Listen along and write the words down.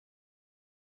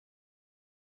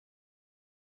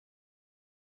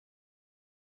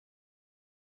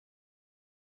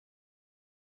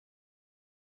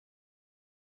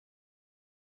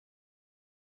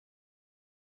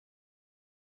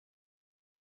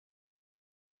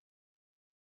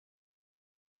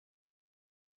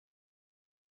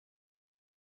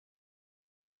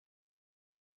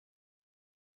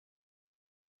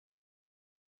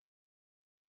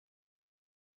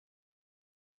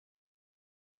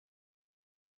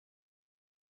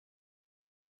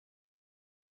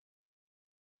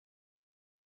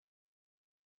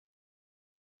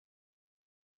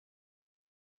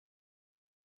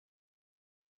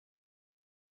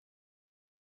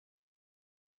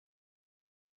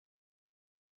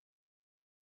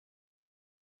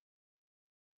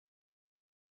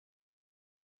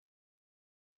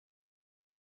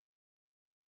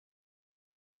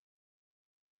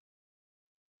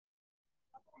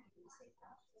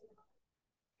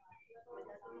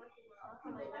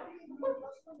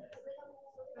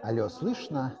Алло,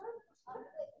 слышно?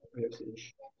 Я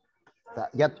слышу. Да,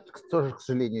 я тоже, к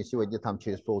сожалению, сегодня там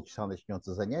через полчаса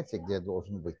начнется занятие, где я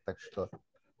должен быть. Так что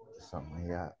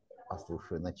я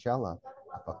послушаю начало,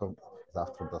 а потом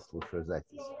завтра дослушаю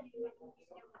запись.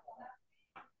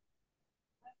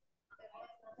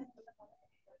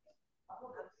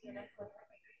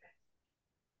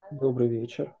 Добрый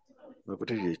вечер.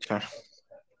 Добрый вечер.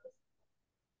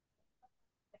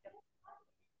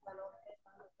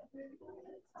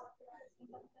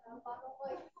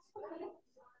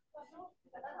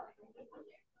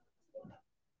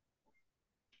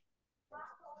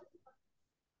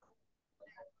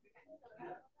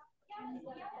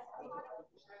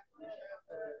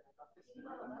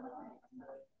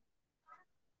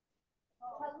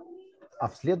 А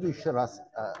в следующий раз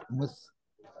мы с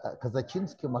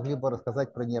Казачинским могли бы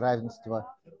рассказать про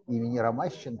неравенство имени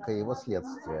Ромащенко и его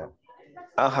следствие.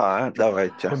 Ага,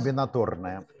 давайте.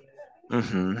 Комбинаторное.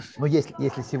 Угу. Но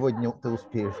если сегодня ты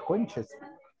успеешь кончить,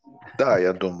 Да,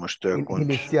 я думаю, что я или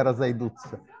кончу. все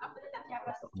разойдутся.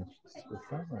 Значит,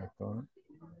 самое то.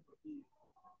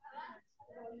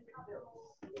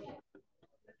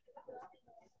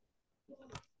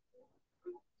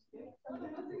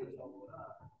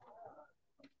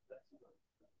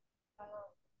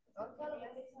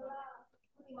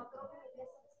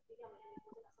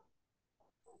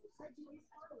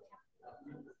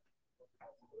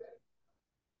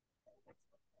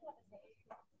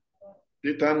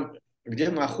 Ты там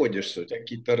где находишься? У тебя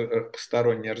какие-то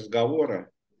посторонние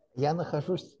разговоры? Я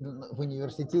нахожусь в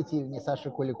университете имени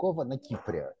Саши Куликова на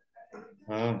Кипре.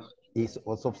 И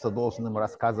вот, собственно, должен им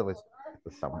рассказывать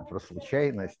про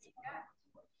случайность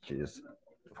через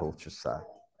полчаса.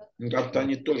 Ну, как-то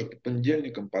они тоже по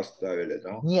понедельникам поставили,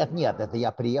 да? Нет, это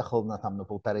я приехал на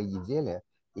 1,5 недели,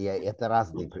 и это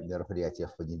разные мероприятия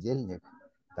в понедельник.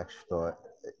 Так что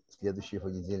следующий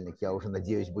понедельник я уже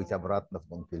надеюсь быть обратно в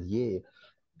Монпелье.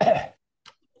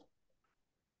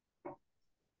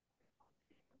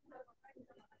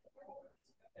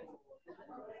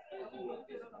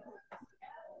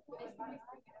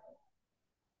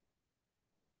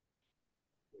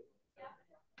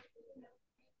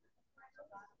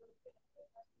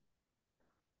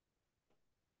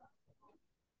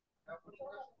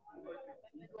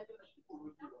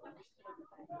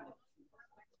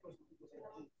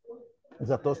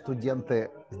 Зато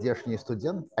здешний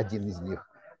студент, один из них,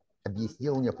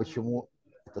 объяснил мне, почему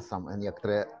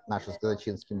некоторая наша с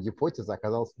Казачинским гипотеза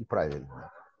оказалась неправильной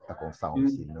в таком самом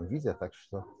сильном виде, так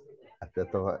что от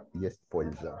этого есть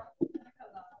польза.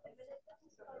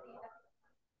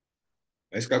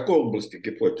 А из какой области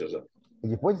гипотеза?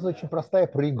 Гипотеза очень простая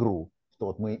про игру, что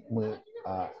вот мы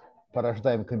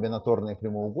порождаем комбинаторные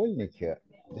прямоугольники,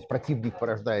 то есть противник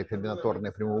порождает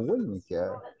комбинаторные прямоугольники,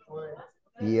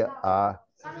 и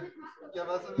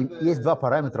есть два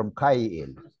параметра К и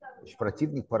Л. Значит,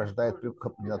 противник порождает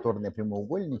комбинаторные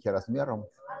прямоугольники размером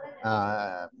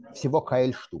всего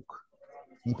КЛ штук,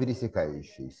 не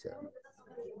пересекающиеся.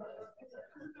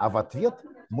 А в ответ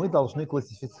мы должны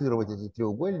классифицировать эти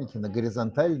треугольники на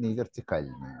горизонтальные и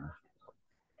вертикальные.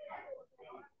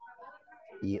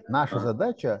 И наша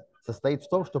задача состоит в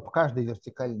том, чтобы каждая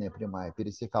вертикальная прямая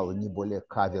пересекала не более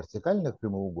К вертикальных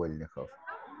прямоугольников,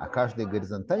 а каждая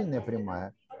горизонтальная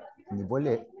прямая не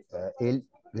более L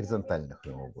горизонтальных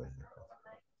прямоугольников.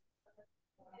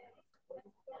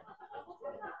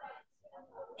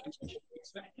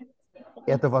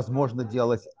 Это возможно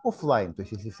делать офлайн, то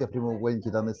есть если все прямоугольники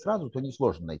даны сразу, то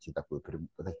несложно найти такую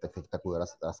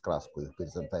раскраску их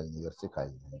горизонтальной и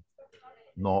вертикальной.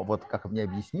 Но вот как мне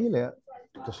объяснили,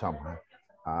 то самое,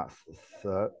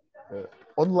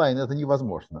 онлайн это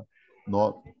невозможно.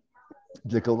 Но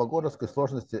для колмогоровской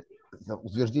сложности,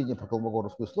 утверждение про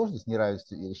колмогоровскую сложность,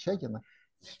 неравенство Верещагина,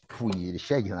 не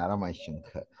Верещагина, а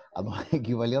Ромащенко, оно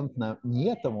эквивалентно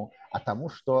не этому, а тому,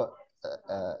 что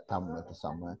там это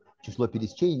самое число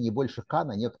пересечений не больше k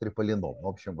на некоторый полином. В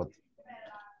общем, вот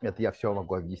это я все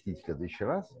могу объяснить в следующий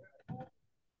раз.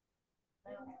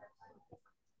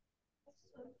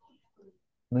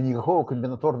 Но никакого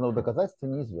комбинаторного доказательства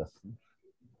неизвестно.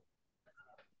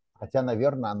 Хотя,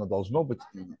 наверное, оно должно быть,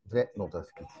 ну, так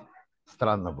сказать,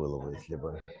 странно было бы, если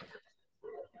бы.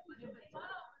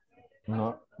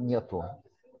 Но нету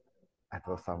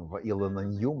этого самого Илона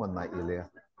Ньюмана или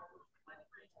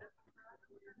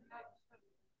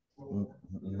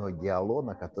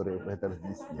Геолона, которые бы это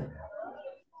разъяснили.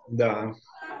 Да,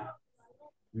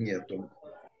 нету.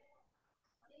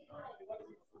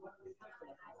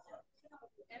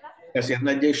 Сейчас я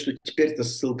надеюсь, что теперь эта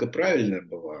ссылка правильная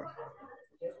была.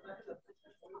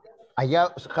 А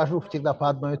я хожу всегда по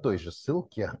одной и той же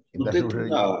ссылке и Ну, даже ты уже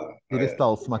туда.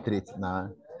 перестал смотреть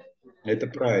на... Это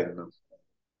правильно.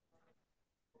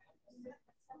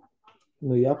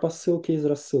 Ну, я по ссылке из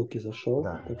рассылки зашел,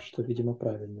 Да. так что, видимо,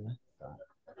 правильно.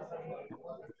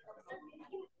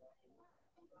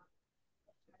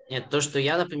 Нет, то, что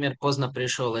я, например, поздно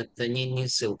пришел, это не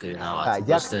ссылка Да, виновата. я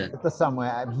Просто это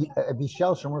самое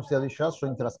обещал, что мы в следующий раз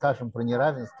что-нибудь расскажем про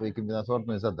неравенство и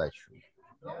комбинаторную задачу.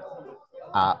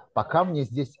 А пока мне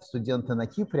здесь студенты на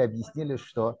Кипре объяснили,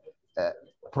 что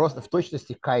просто в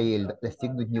точности КЛ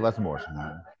достигнуть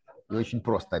невозможно. И очень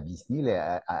просто объяснили,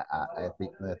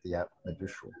 это я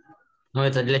напишу. ну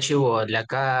это для чего? Для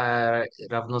k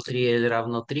равно 3 или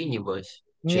равно 3, небось?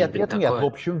 Нет, Что-нибудь нет, нет, в такое?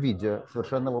 общем виде,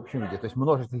 совершенно в общем виде. То есть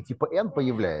множитель типа n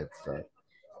появляется.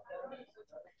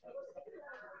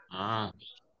 А,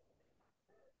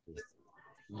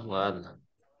 ну ладно.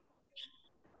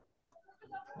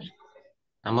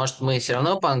 А может, мы все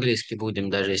равно по-английски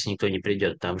будем, даже если никто не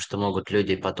придет, потому что могут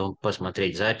люди потом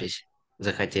посмотреть запись,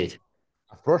 захотеть.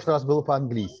 А в прошлый раз было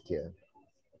по-английски.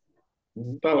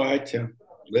 Ну, давайте.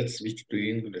 Let's switch to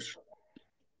English.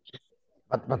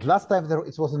 But last time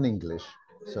it was in English.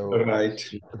 So Right.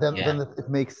 then Yeah. it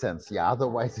makes sense. Yeah,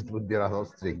 otherwise it would be rather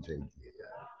strange idea.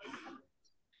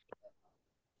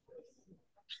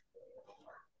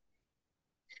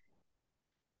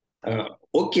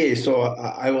 Okay, so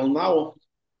I will now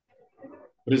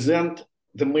present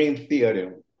the main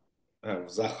theorem of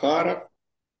Zakharov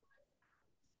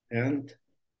and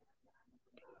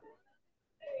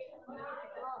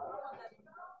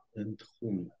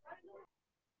whom?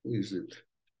 Who is it?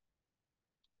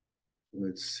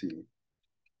 Let's see.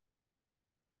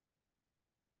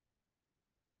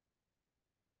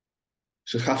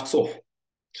 Shekhavtsov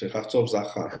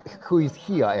Zakhar. Who is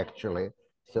here actually?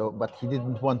 So, but he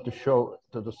didn't want to show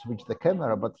to switch the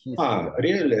camera, but he's here.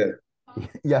 Really?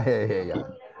 Yeah.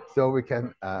 So we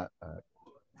can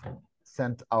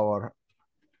send our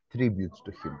tributes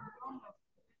to him.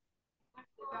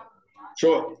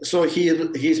 So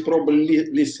he's probably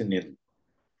listening.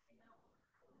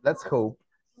 Let's hope.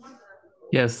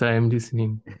 Yes, I am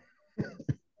listening.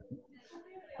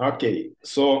 Okay,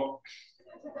 so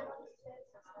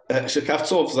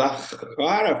Shekhavtsov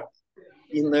Zakharov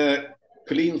in a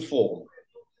clean form,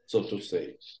 so to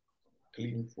say.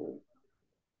 Clean form.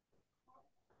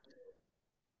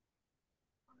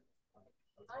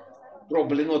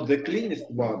 Probably not the cleanest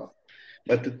one,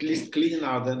 but at least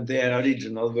cleaner than the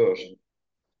original version.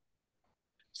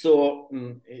 So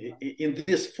in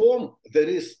this form, there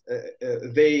is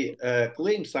they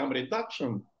claim some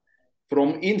reduction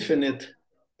from infinite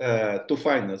to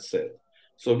finite set.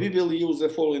 So we will use the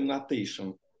following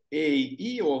notation: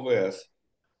 AE of S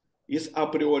is a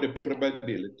priori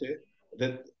probability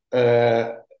that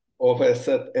of a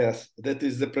set S. That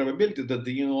is the probability that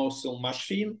the universal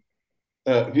machine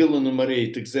will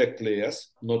enumerate exactly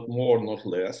S, not more, not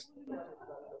less.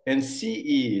 And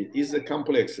CE is the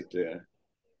complexity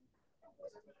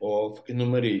of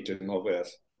enumerating of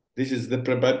S. This is the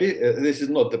probability. This is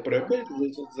not the probability.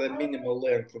 This is the minimal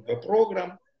length of the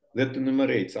program that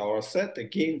enumerates our set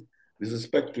again with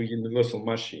respect to universal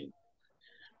machine.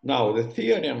 Now the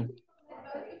theorem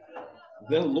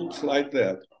then looks like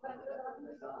that.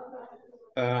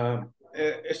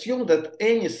 Assume that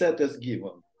any set is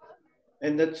given,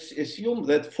 and let's assume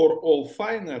that for all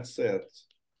finite sets,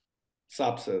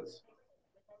 subsets,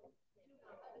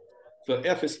 so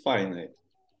F is finite.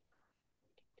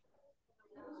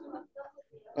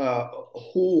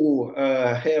 Who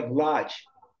have large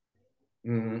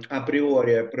a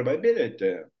priori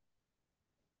probability,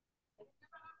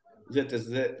 that is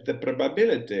the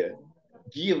probability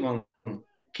given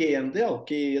K and L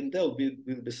will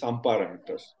be some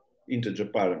parameters, integer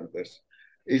parameters,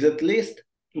 is at least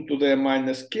 2 to the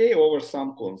minus K over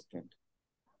some constant.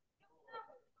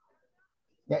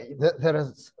 Yeah, there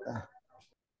is.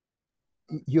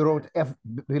 You wrote F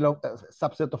below a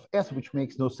subset of S, which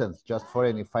makes no sense just for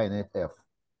any finite F.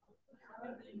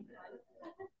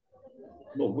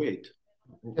 No, wait.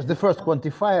 Because the first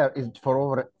quantifier is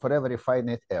for every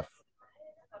finite F.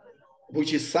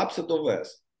 Which is subset of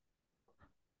S.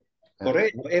 For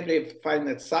every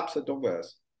finite subset of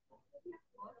S.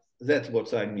 That's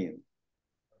what I mean.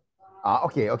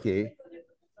 Okay.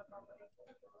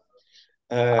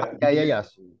 Yeah.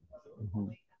 Mm-hmm.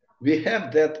 We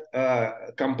have that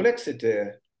complexity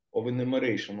of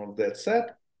enumeration of that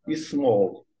set is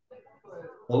small,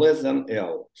 less than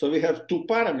L. So we have two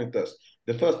parameters.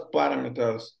 The first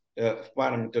parameter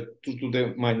 2 to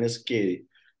the minus K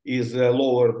is a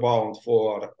lower bound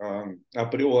for a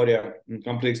priori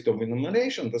complexity of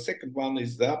enumeration. The second one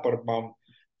is the upper bound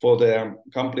for the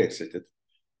complexity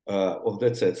of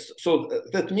that set. So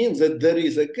that means that there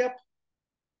is a gap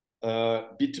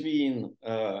between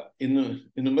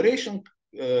enumeration,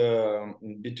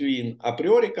 between a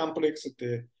priori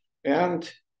complexity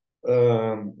and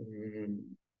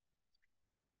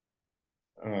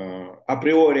a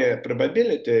priori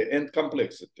probability and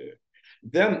complexity.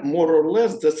 Then more or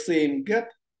less the same gap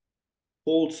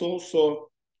holds also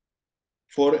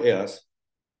for S.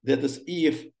 That is,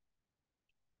 if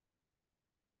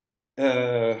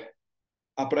a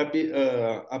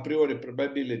priori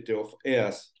probability of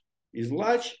S is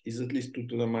large, is at least 2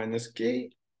 to the minus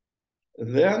k,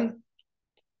 then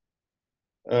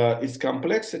its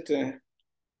complexity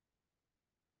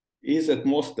is at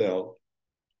most L.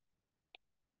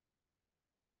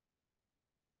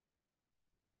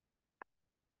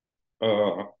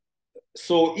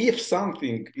 So if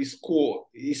something is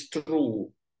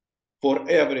true for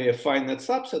every finite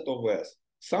subset of S,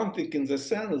 something in the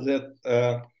sense that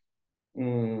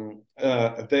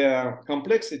the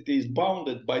complexity is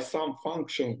bounded by some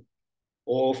function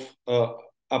of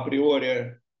a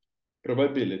priori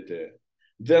probability,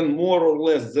 then more or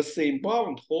less the same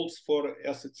bound holds for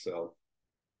S itself.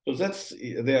 So that's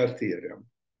their theorem.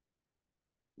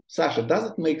 Sasha, does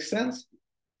it make sense?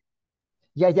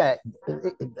 Yeah.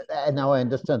 Now I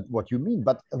understand what you mean.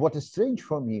 But what is strange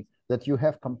for me that you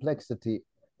have complexity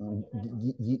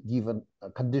given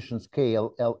conditions k,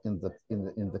 l, l in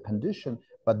the condition,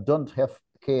 but don't have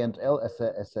k and l as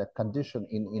a condition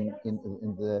in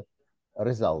the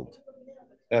result.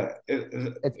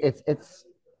 It's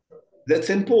that's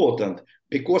important,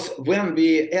 because when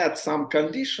we add some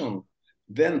condition,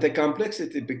 then the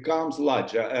complexity becomes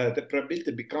larger, the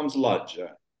probability becomes larger,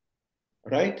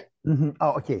 right? Mm-hmm.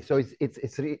 Oh, okay. So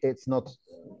it's not,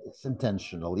 it's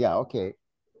intentional. Yeah. Okay.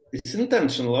 It's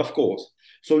intentional, of course.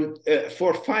 So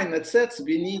for finite sets,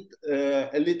 we need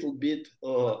a little bit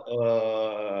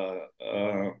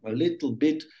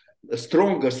a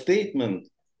stronger statement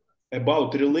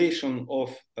about relation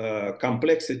of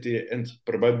complexity and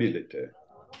probability.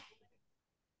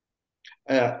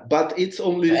 But it's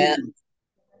only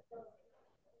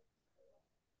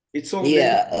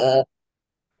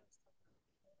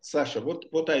Sasha,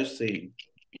 what are you saying?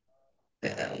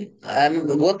 I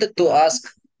wanted to ask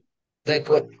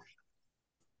what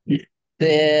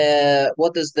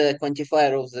is the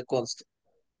quantifier of the constant?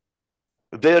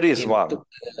 There is one.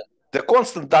 The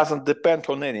constant doesn't depend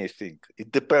on anything.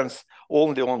 It depends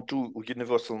only on two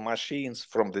universal machines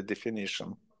from the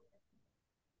definition.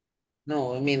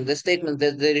 No, I mean the statement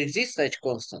that there exists such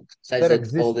constant. There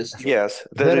exists, yes,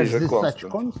 there is a constant. Such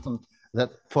constant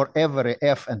that for every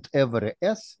f and every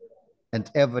s and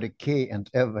every k and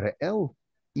every l,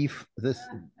 if this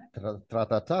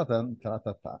tra-ta-ta, then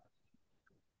tra-ta-ta.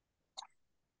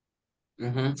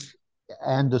 I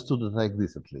understood it like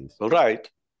this, at least. Right,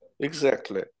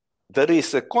 exactly. There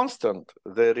is a constant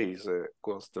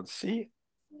C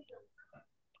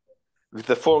with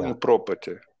the following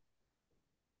property.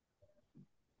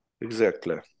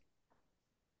 Exactly.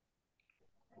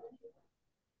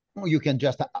 You can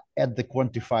just add the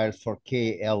quantifiers for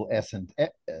k, l, s, and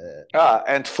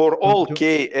and for all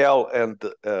k, l, and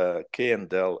k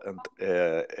and l and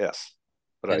s.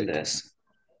 Right. And s.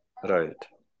 Right.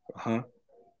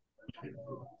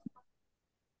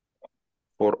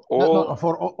 For all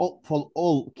for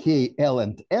all k, l,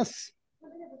 and s.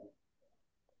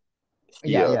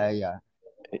 Yeah.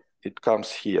 It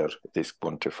comes here, this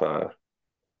quantifier.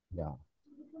 Yeah.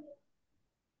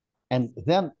 And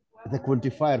then the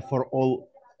quantifier for all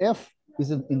f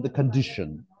is in the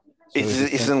condition. So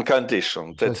it's in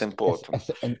condition. That's important.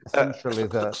 Essentially,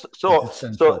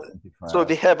 so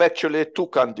we have actually two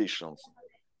conditions.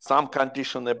 Some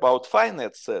condition about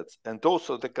finite sets, and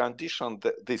also the condition,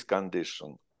 this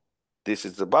condition. This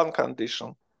is the one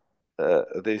condition.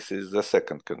 This is the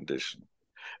second condition.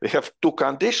 We have two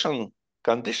conditions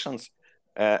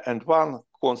and one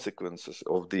consequences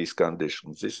of these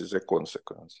conditions. This is a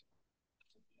consequence.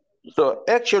 So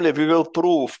actually, we will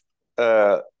prove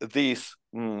this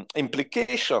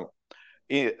implication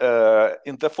in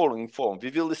the following form. We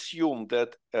will assume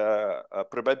that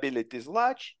probability is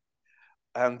large,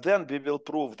 and then we will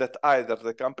prove that either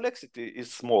the complexity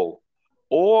is small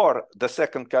or the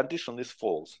second condition is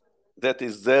false. That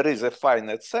is, there is a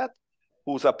finite set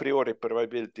whose a priori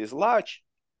probability is large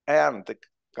and the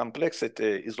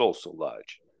complexity is also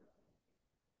large.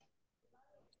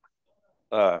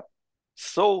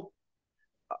 So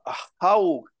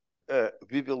how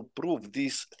we will prove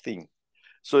this thing?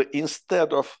 So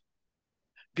instead of,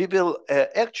 we will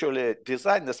actually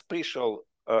design a special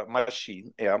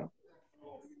machine M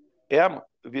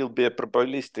will be a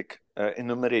probabilistic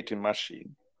enumerating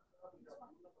machine.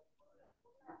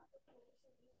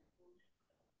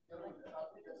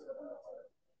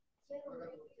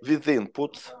 With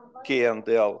inputs K and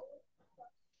L,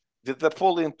 with the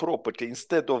following property.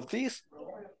 Instead of this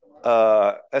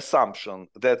assumption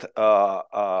that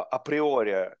a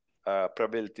priori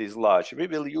probability is large, we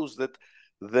will use that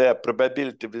the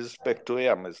probability with respect to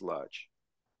M is large.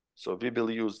 So we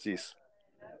will use this.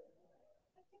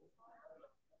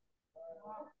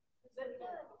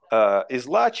 Is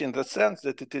large in the sense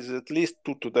that it is at least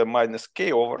 2 to the minus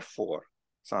K over 4,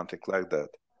 something like that.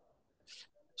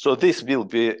 So this will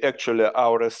be actually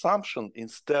our assumption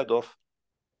instead of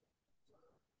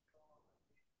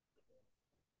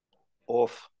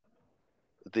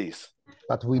this.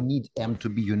 But we need M to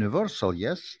be universal,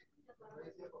 yes?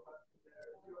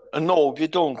 No, we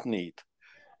don't need,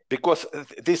 because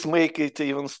this makes it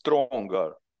even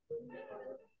stronger.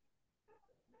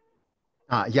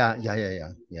 Yeah.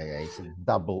 It's a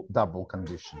double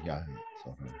condition. Yeah.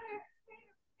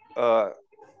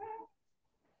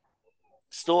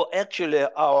 So actually,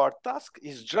 our task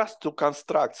is just to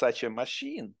construct such a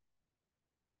machine,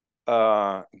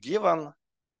 given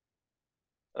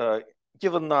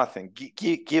nothing,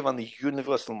 given a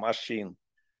universal machine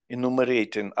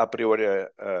enumerating a priori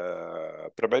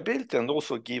probability, and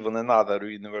also given another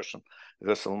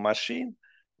universal machine,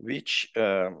 which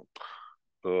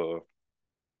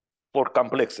for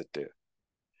complexity.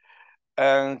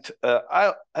 And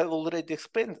I already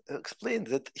explained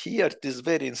that here it is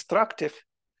very instructive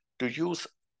to use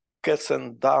cats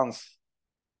and dogs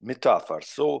metaphor.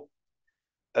 So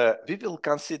we will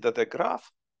consider the graph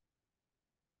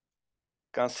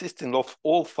consisting of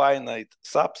all finite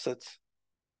subsets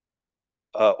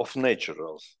of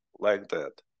naturals, like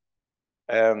that,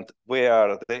 and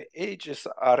where the edges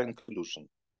are inclusion.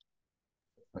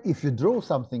 If you draw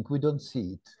something, we don't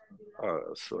see it.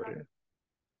 Sorry,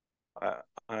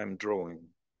 I'm drawing.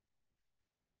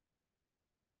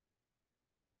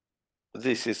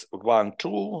 This is 1, 2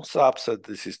 subset,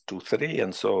 this is 2, 3,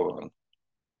 and so on.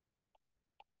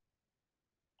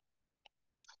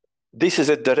 This is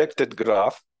a directed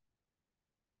graph.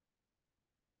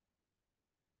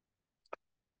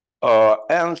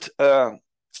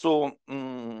 So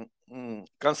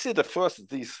consider first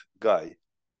this guy,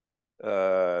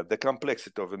 the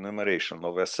complexity of enumeration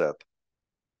of a set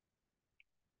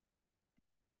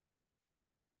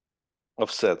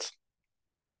of sets.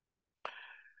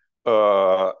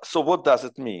 So what does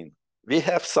it mean? We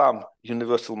have some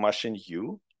universal machine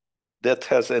U that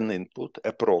has an input,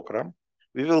 a program.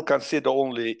 We will consider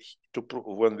only to prove,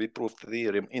 when we prove the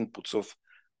theorem, inputs of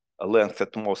a length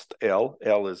at most L.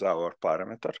 L is our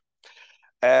parameter.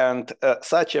 And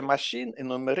such a machine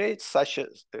enumerates such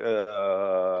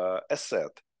a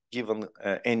set given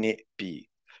any P.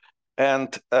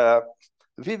 And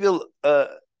we will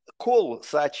call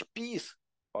such P's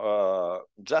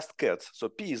just cats. So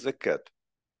P is a cat.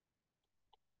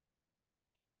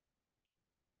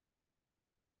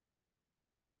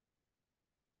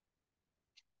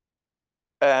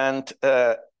 And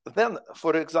then,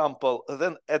 for example,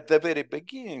 then at the very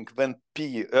beginning, when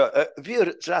P,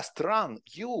 we just run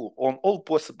U on all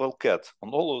possible cats, on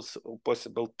all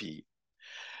possible P.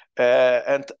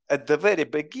 And at the very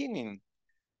beginning,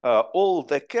 all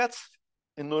the cats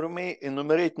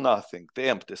enumerate nothing, the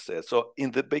empty set. So in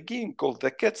the beginning, all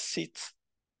the cat sits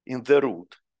in the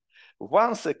root.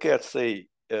 Once a cat, say,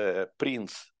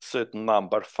 prints certain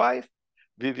number 5,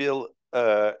 we will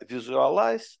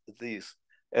visualize this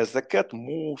as the cat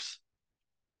moves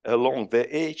along the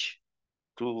edge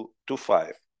to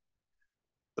 5.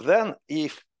 Then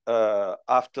if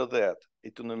after that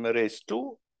it enumerates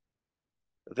 2,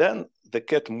 then the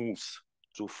cat moves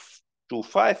to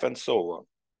 5 and so on.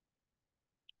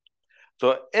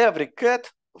 So every cat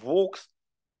walks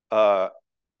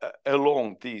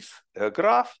along this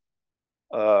graph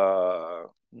time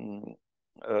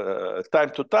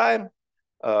to time.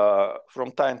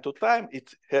 From time to time,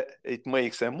 it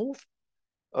makes a move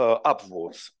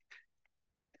upwards.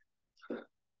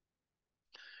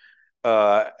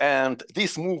 And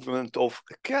this movement of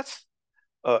cats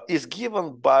is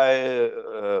given by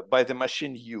the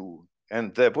machine U.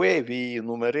 And the way we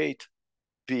enumerate,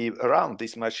 we run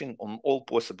this machine on all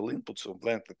possible inputs of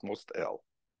length at most L.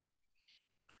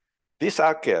 These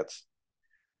are cats.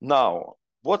 Now,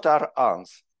 what are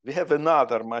ants? We have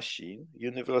another machine,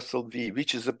 universal V,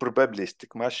 which is a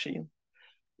probabilistic machine,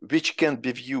 which can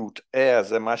be viewed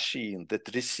as a machine that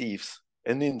receives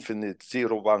an infinite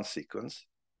 0-1 sequence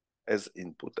as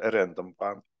input, a random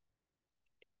one.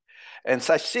 And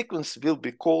such sequence will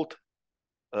be called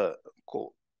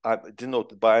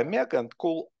denoted by omega and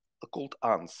called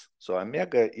ants. So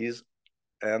omega is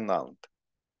an ant.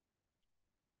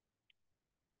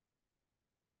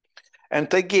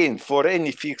 And again, for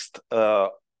any fixed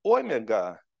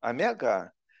omega,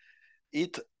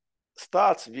 it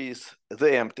starts with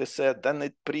the empty set, then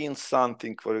it prints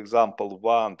something, for example,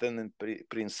 1, then it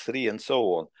prints 3, and so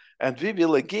on. And we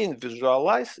will again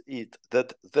visualize it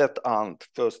that ant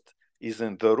first is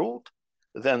in the root,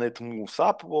 then it moves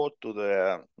upward to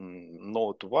the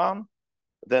node 1,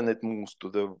 then it moves to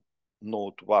the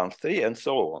node 1, 3, and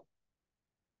so on.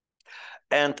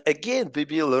 And again, we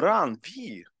will run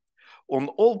V on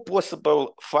all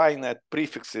possible finite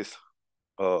prefixes,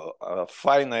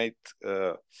 finite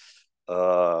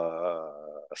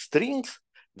strings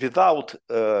without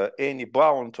any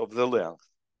bound of the length.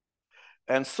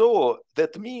 And so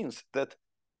that means that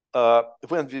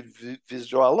when we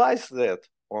visualize that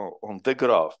on the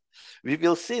graph, we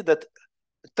will see that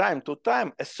time to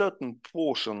time a certain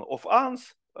portion of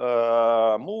ants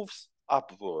moves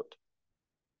upward.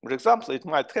 For example, it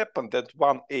might happen that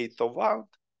 1/8 of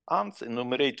ants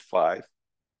enumerate 5.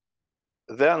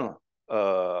 Then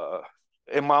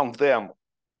among them,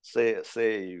 say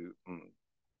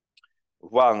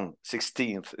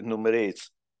 1/16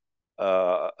 enumerates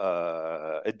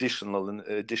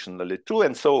additionally 2,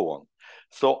 and so on.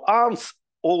 So ants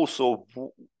also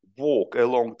walk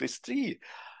along this tree,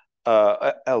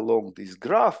 along this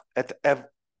graph. At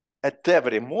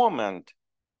every moment,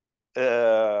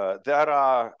 there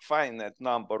are finite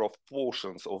number of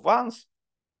portions of ants.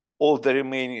 All the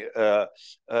remaining, the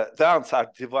ants are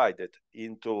divided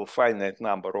into finite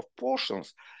number of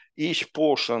portions. Each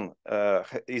portion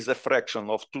is a fraction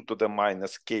of 2 to the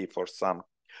minus k for some,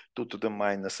 2 to the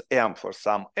minus m for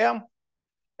some m,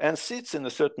 and sits in a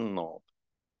certain node.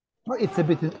 Well, it's a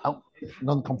bit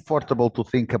non-comfortable to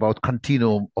think about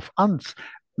continuum of ants.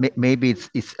 Maybe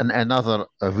it's another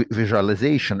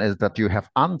visualization is that you have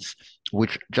ants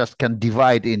which just can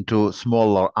divide into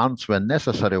smaller ants when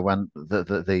necessary, when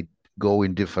they go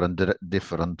in different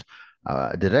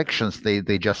directions.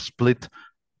 They just split.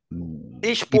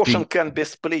 Each portion can be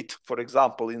split, for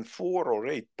example, in 4 or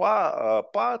 8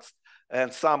 parts,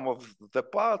 and some of the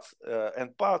parts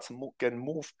can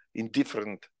move in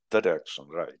different directions,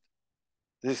 right?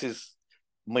 This is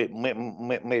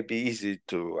maybe easy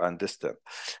to understand.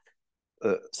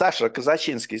 Sasha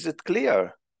Kazachinsky, is it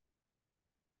clear?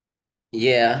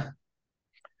 Yeah.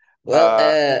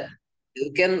 Well,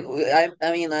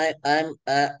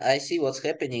 I see what's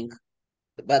happening,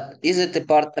 but is it a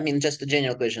part? I mean, just a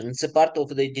general question. It's a part of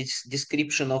the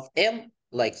description of M,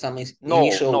 like some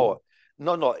initial.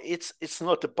 No. It's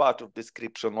not a part of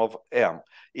description of M.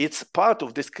 It's part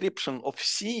of description of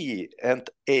C and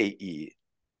AE.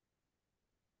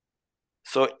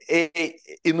 So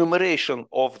enumeration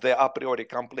of the a priori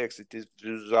complexity is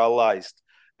visualized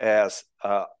as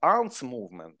ants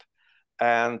movement,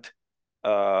 and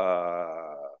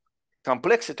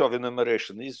complexity of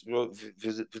enumeration is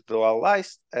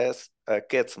visualized as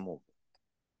cat's movement.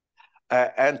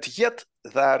 And yet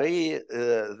there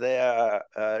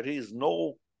is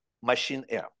no machine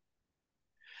M.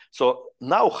 So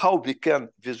now how we can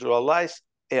visualize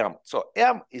M? So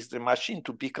M is the machine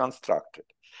to be constructed.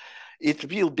 It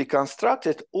will be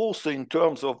constructed also in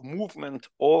terms of movement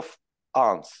of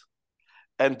ants.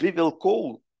 And we will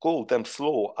call them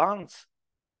slow ants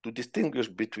to distinguish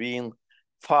between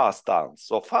fast ants.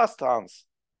 So fast ants,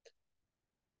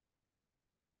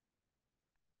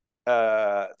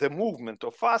 the movement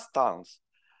of fast ants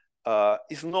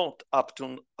is not up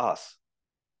to us.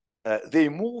 They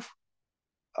move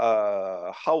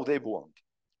how they want.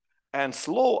 And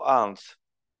slow ants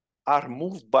are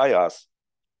moved by us.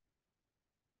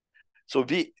 So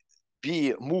we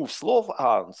move slow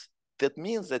ants. That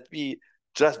means that we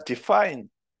just define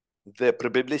the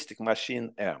probabilistic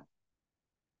machine M.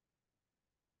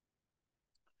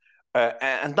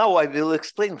 And now I will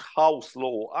explain how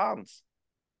slow ants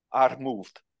are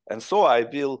moved. And so I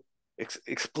will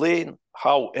explain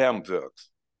how M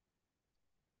works.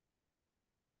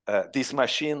 This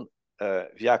machine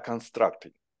we are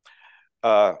constructing.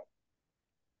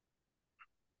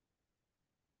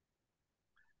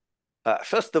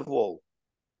 First of all,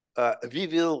 we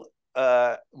will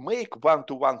make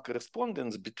one-to-one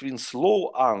correspondence between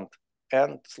slow ants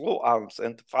and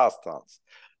fast ants.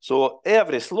 So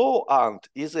every slow ant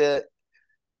is an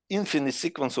infinite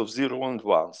sequence of 0 and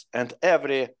 1s, and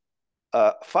every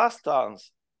fast ant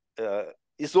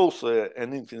is also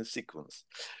an infinite sequence.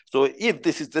 So if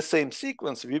this is the same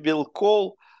sequence, we will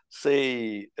call,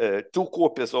 say, 2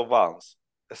 copies of ants,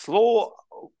 a slow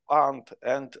ant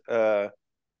and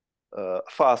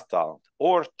fast ant,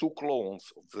 or two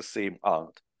clones of the same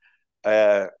ant,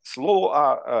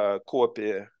 slow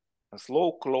copy, a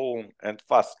slow clone, and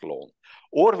fast clone.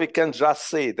 Or we can just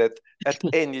say that at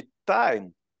any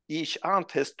time, each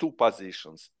ant has two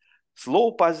positions,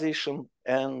 slow position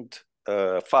and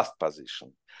fast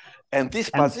position. And this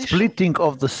position, splitting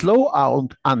of the slow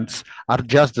ants are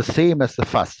just the same as the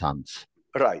fast ants.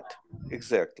 Right,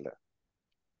 exactly.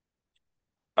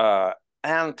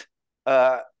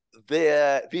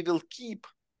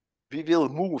 We will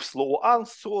move slow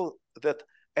ants so that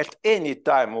at any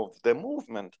time of the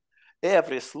movement,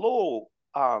 every slow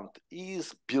ant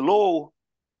is below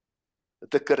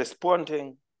the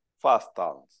corresponding fast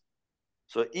ants.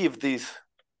 So if this,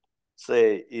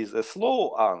 say, is a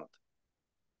slow ant,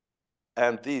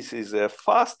 and this is a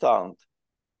fast ant,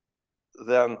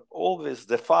 then always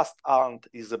the fast ant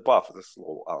is above the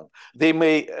slow ant. They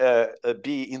may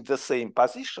be in the same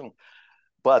position,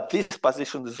 but this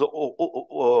position is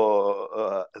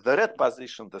the red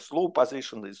position, the slow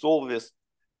position is always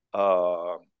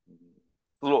under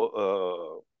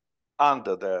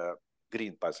the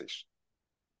green position.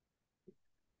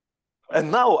 And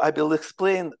now I will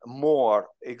explain more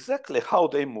exactly how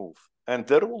they move. And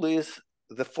the rule is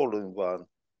the following one.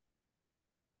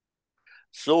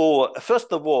 So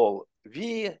first of all,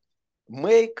 we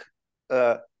make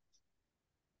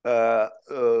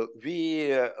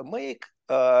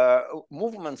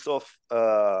movements of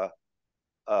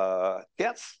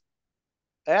cats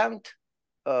and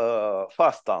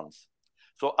fast ants.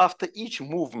 So after each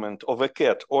movement of a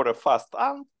cat or a fast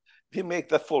ant, we make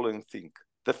the following thing.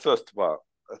 The first one,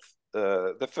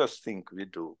 the first thing we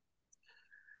do.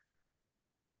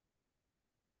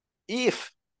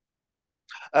 If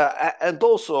and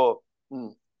also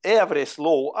every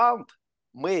slow ant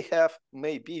may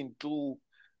be in two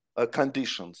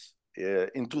conditions,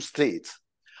 in two states.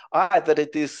 Either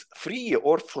it is free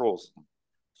or frozen.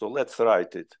 So let's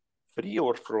write it, free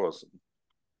or frozen.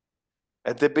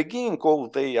 At the beginning, all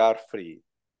they are free.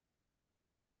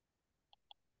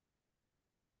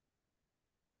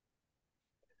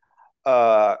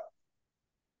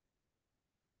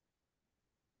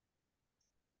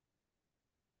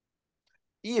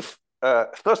 If,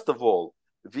 first of all,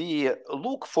 we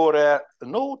look for a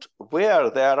node where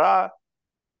there are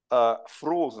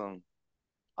frozen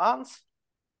ants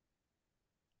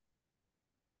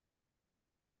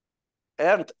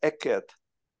and a cat.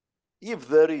 If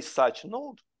there is such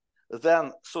node,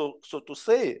 then so to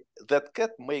say, that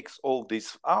cat makes all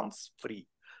these ants free,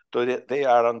 so they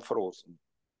are unfrozen.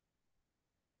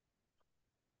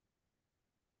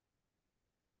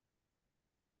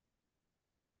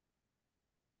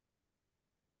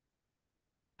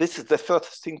 This is the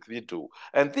first thing we do.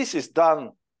 And this is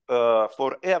done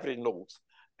for every node.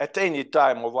 At any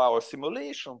time of our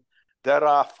simulation, there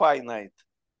are finite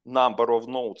number of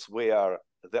nodes where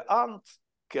the ant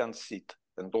can sit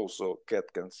and also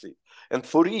cat can sit. And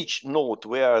for each node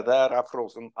where there are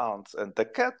frozen ants and the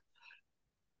cat,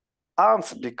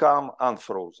 ants become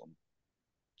unfrozen.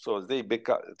 So they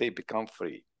become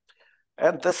free.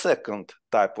 And the second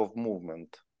type of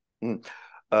movement, the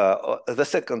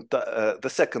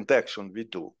second action we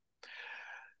do.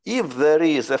 If there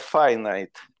is a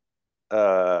finite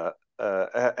a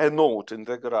node in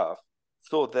the graph,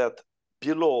 so that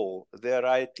below there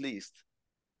are at least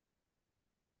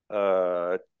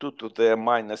 2 to the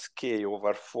minus k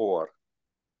over 4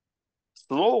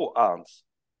 slow ants,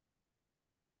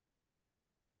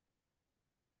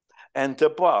 and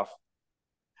above,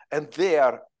 and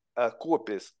their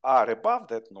copies are above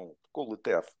that node, call it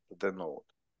F, the node.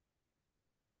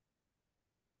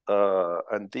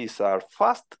 And these are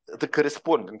fast, the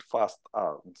corresponding fast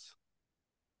ants.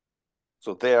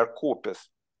 So their copies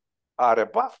are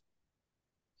above.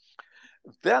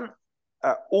 Then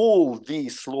all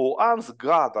these slow ants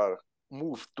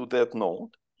move to that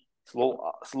node.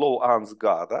 Slow ants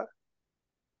gather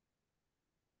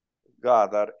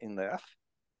in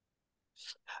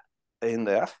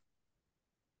F.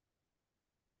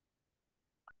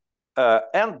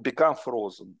 And become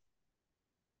frozen.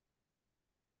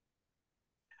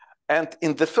 And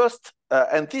in the first,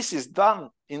 and this is done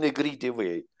in a greedy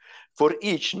way. For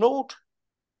each node,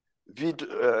 we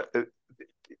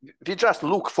just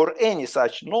look for any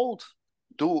such node,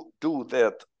 do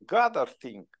that gather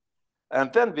thing,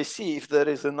 and then we see if there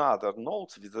is another node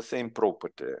with the same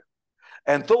property.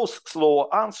 And those slow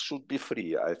ants should be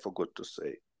free, I forgot to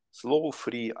say. Slow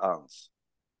free ants.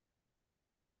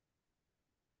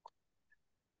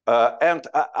 And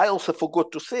I also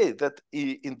forgot to say that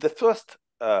in the first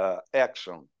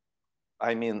action,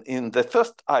 I mean, in the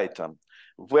first item,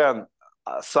 when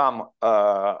some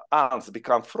ants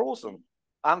become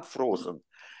unfrozen,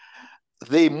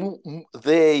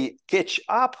 they catch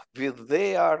up with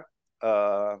their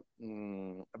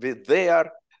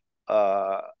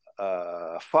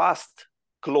fast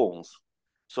clones.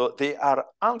 So they are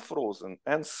unfrozen,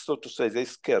 and so to say, they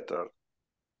scatter.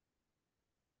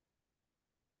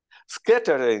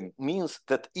 Scattering means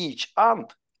that each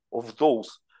ant of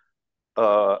those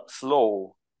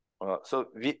slow, so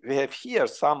we have here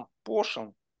some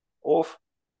portion of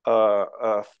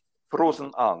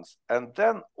frozen ants, and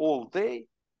then all they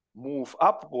move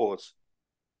upwards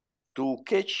to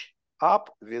catch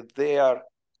up with their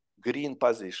green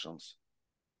positions.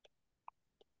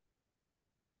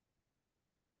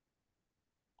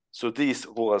 So this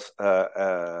was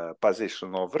a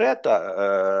position of red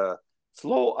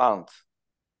slow ants.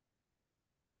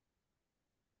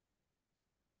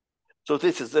 So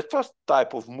this is the first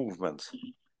type of movement.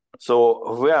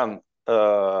 So when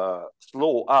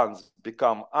slow ants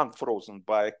become unfrozen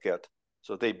by a cat,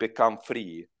 so they become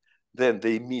free, then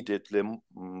they immediately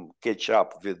catch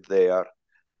up with their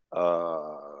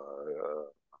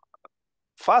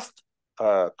fast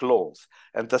clones.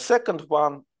 And the second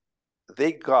one,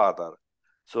 they gather.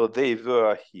 So they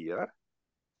were here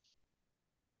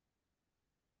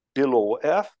below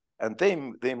F, and they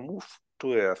move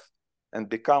to F and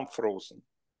become frozen.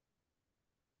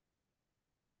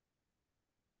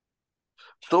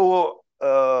 So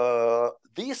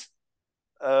this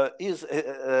is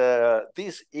the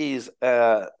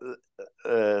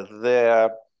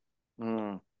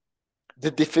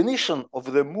definition of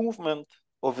the movement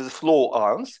of the slow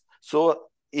ants. So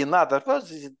in other words,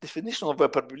 this is the definition of a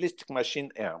probabilistic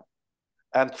machine M.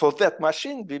 And for that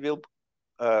machine, we will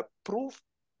prove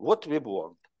what we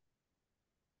want.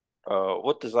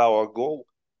 What is our goal?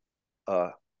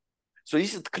 So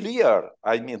is it clear,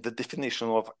 I mean, the definition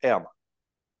of M?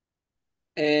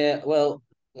 Well,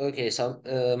 okay, so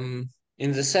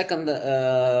in the second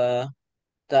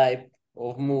type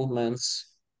of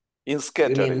movements, in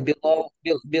scattering, you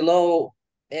mean below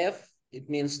F, it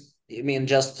means, you mean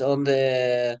just on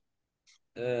the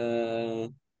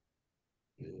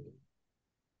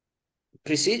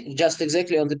just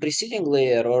exactly on the preceding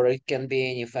layer, or it can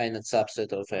be any finite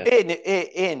subset of F?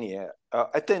 Any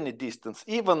at any distance,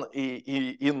 even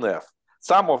in F.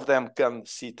 Some of them can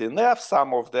sit in F,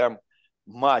 some of them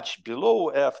much below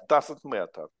F, doesn't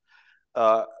matter.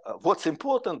 What's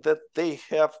important that they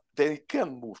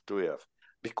can move to F,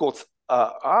 because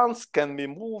ants can be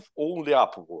moved only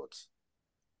upwards,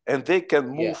 and they can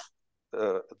move.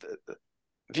 Yeah.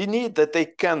 We need that they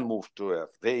can move to F.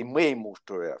 They may move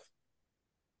to F.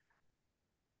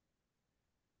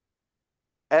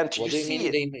 And what you do you see,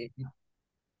 mean they may?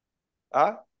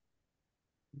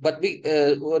 But we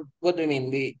what do you mean?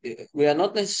 We are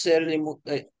not necessarily,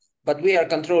 but we are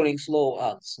controlling slow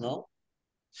ants, no?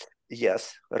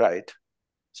 Yes, right.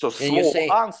 So slow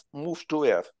ants move to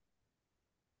F.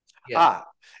 Yeah.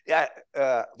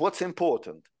 What's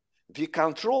important? We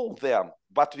control them,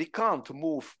 but we can't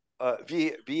move.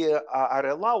 We are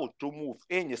allowed to move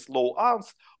any slow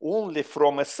ants only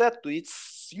from a set to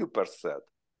its superset,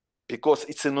 because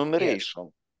it's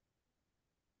enumeration.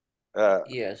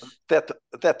 Yes.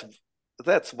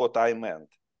 That's what I meant.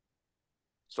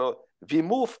 So we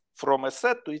move from a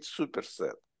set to its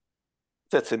superset.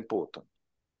 That's important.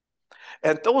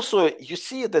 And also, you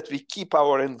see that we keep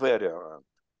our invariant.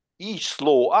 Each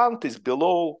slow ant is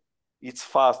below its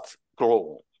fast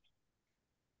clone,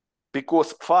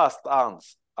 because fast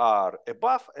ants are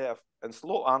above F and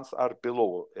slow ants are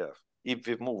below F. If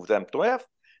we move them to F,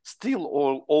 still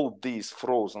all these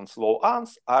frozen slow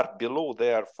ants are below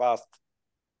their fast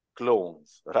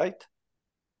clones, right?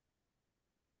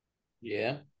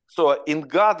 Yeah. So in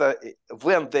gather,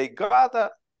 when they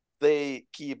gather, they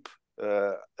keep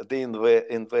the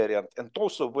invariant, and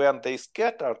also when they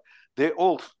scatter, they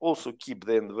also keep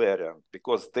the invariant,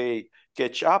 because they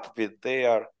catch up with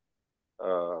their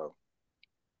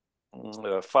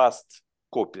fast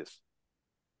copies.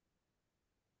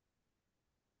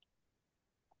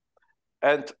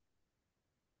 And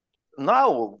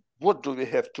now, what do we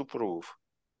have to prove?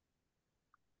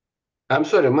 I'm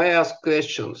sorry, may I ask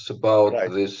questions about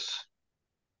this?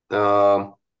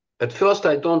 At first,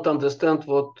 I don't understand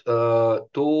what 2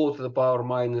 to the power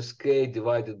minus k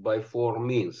divided by 4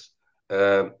 means.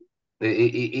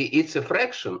 It's a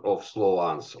fraction of slow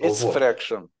ants. It's what?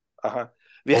 Fraction.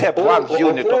 We have one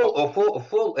unit of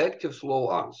all active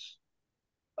slow ants.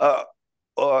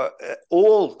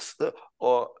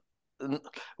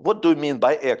 What do you mean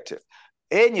by active?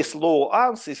 Any slow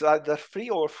ants is either free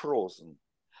or frozen.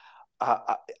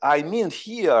 I mean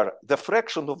here the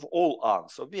fraction of all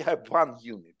ans. So we have 1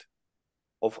 unit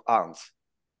of ans.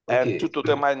 Okay. And 2 to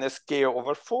the minus k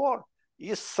over 4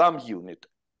 is some unit,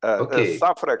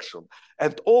 some fraction.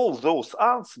 And all those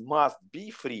ans must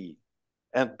be free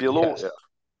and below yes. f.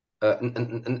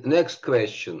 Next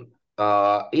question.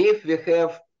 If we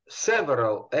have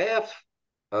several f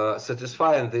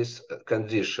satisfying this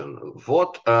condition,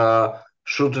 what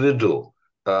should we do?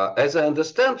 As I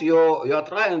understand, you are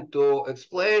trying to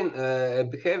explain a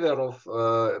behavior of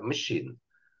machine.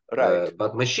 Right.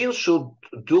 But machine should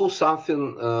do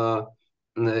something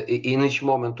in each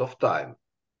moment of time.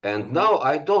 And now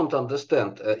I don't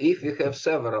understand if we have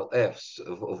several f's,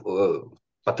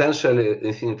 potentially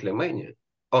infinitely many.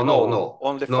 Oh, no.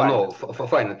 Only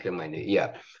finitely many,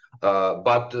 yeah.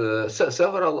 But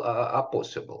several are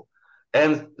possible.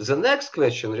 And the next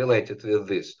question related with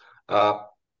this,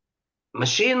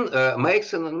 machine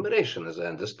makes an enumeration, as I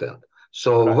understand.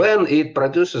 So when it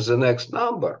produces the next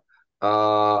number,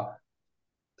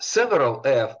 several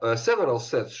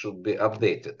sets should be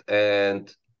updated.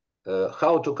 And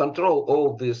how to control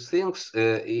all these things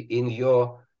in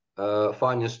your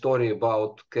funny story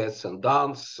about cats and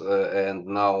dogs, and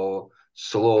now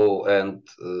slow and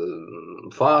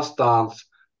fast dance,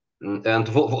 and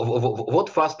what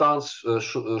fast dance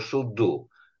should do?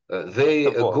 They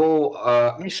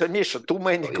go. Misha, too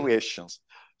many questions.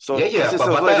 So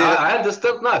but I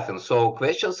understand nothing. So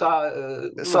questions are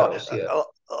numerous.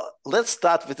 Let's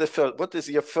start with the first. What is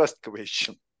your first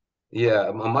question?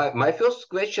 Yeah, my first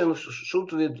question should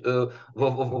be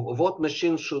what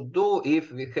machine should do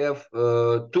if we have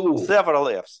several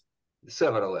f's.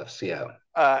 Several f's, yeah.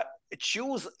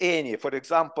 Choose any, for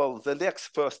example, the next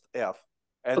first f,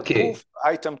 and move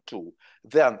item 2.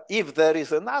 Then, if there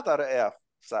is another f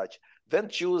such, then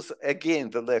choose again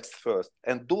the next first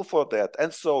and do for that,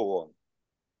 and so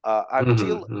on,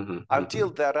 until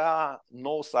there are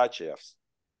no such f's.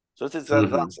 So this is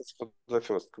the answer for the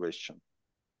first question.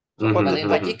 So but in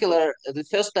particular, the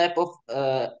first type of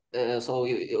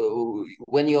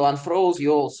when you unfroze,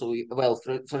 you also, well,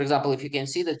 for example, if you can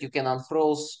see that you can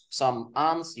unfroze some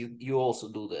ans, you also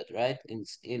do that, right?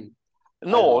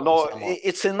 No,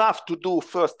 it's enough to do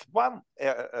first one,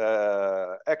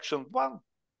 action 1,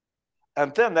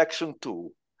 and then action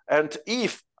 2. And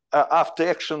if after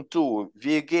action 2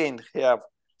 we again have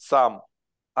some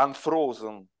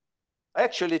unfrozen,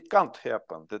 actually it can't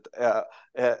happen that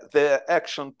the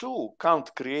action 2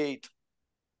 can't create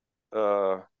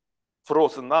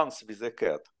frozen ants with a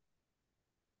cat,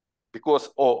 because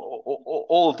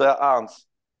all the ants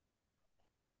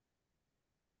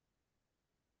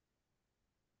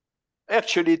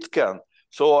actually it can.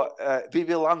 So we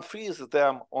will unfreeze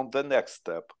them on the next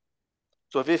step.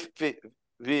 So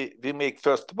we make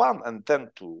first 1 and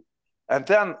then 2, and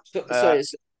then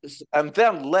and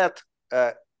then let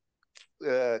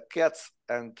cats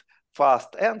and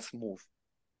fast ants move.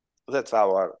 That's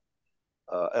our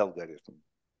algorithm.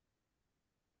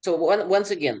 So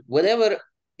once again, whenever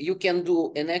you can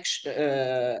do an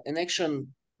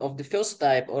action of the first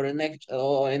type or an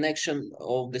action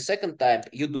of the second type,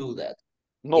 you do that.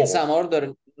 No. In some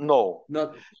order. No.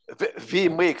 Not. We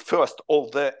make first all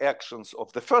the actions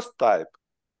of the first type,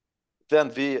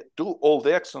 then we do all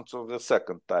the actions of the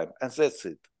second type, and that's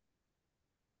it.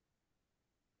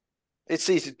 It's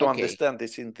easy to understand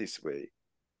this in this way.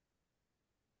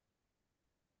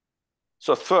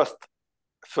 So first,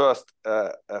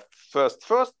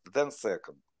 then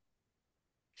second.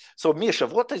 So Misha,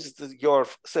 what is your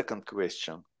second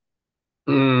question?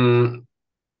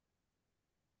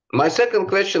 My second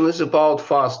question is about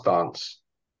fast ants.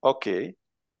 Okay.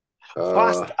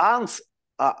 Fast ants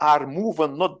are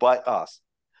moving not by us.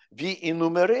 We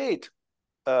enumerate,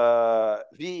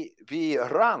 we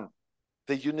run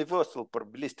the universal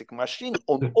probabilistic machine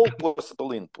on all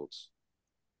possible inputs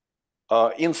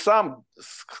in some,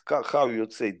 how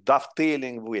you'd say,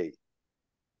 dovetailing way.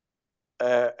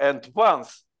 And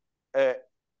once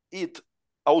it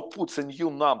outputs a new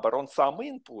number on some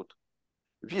input,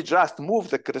 we just move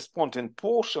the corresponding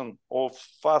portion of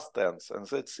fast ants, and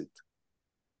that's it.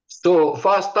 So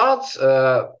fast ants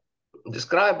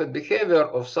describe a behavior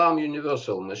of some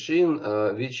universal machine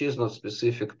which is not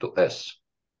specific to S.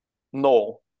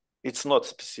 No, it's not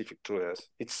specific to S.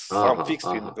 It's some fixed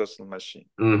universal machine.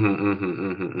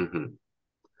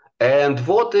 And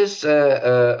what is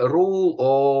a rule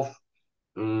of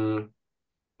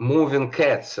moving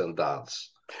cats and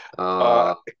dogs?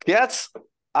 Cats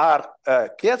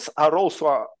are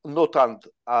also not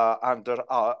under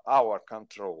our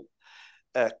control.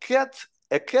 A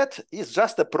cat is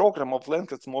just a program of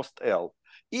length most L.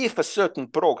 if a certain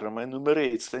program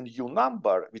enumerates a new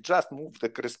number, we just move the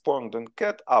corresponding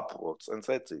cat upwards, and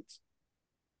that's it.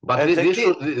 But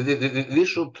we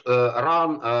should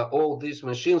run all these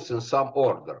machines in some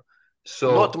order.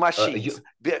 So not machines.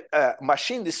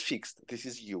 Machine is fixed. This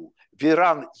is U. We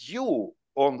run U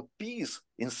on P's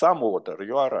in some order.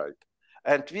 You are right.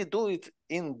 And we do it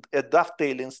in a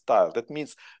dovetailing style. That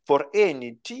means for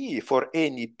any T, for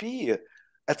any P,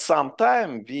 at some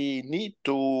time we need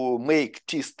to make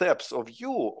T steps of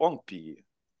U on P.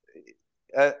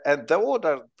 And the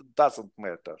order doesn't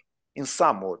matter. In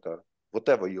some order,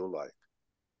 whatever you like.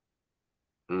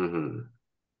 Mm-hmm.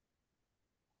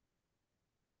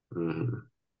 Mm-hmm.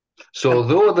 So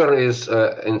the order is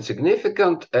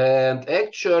insignificant, and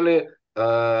actually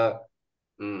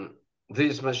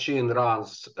this machine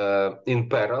runs in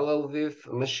parallel with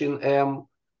machine M,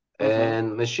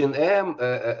 and machine M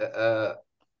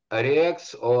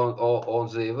reacts on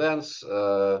the events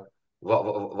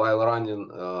while running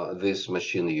this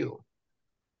machine U.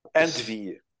 And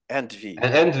V. And V.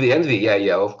 And V,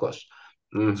 yeah, of course.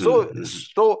 Mm-hmm.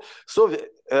 So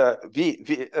we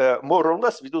more or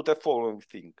less we do the following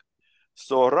thing.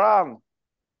 So run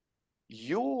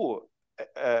U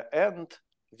and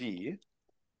V,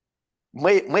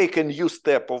 make a new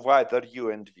step of either U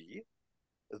and V,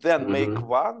 then make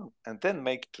one, and then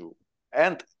make two,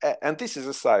 and this is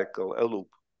a cycle, a loop,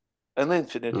 an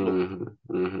infinite loop.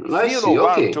 0,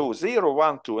 1, 2, 0,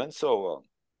 1, 2, and so on.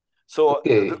 So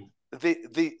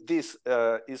this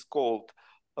is called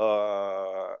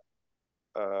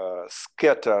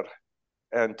scatter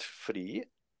and free,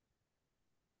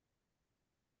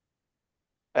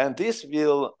 and this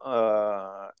will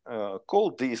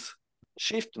call this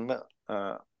shift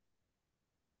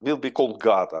will be called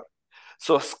gather.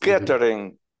 So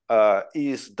scattering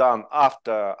is done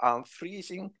after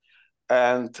unfreezing,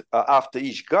 and after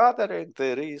each gathering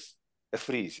there is a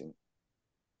freezing.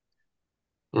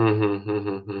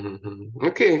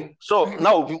 Okay. So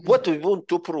now what we want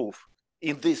to prove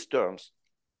in these terms?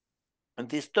 In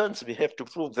these terms we have to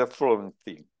prove the following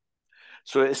thing.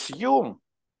 So assume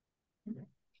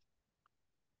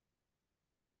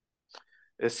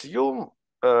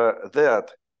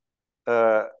that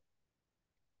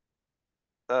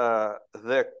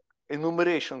the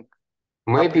enumeration.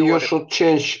 Maybe you should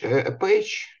change a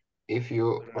page if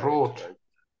you wrote.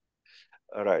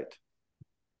 Right.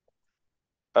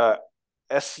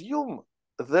 Assume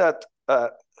that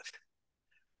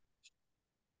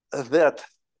that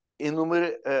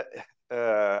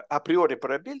a priori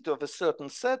probability of a certain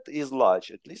set is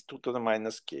large, at least 2 to the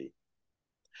minus k.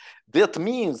 That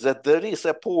means that there is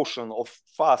a portion of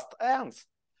fast ends.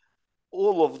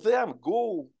 All of them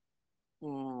go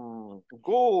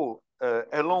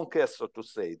along S, so to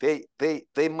say. They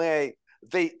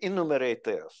enumerate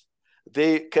S.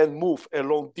 They can move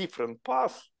along different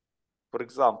paths. For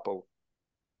example,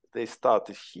 they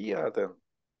started here, then.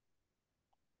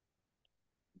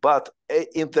 But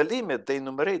in the limit, they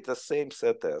enumerate the same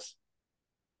set S.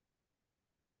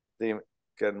 They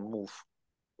can move.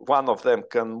 One of them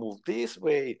can move this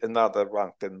way, another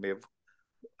one can move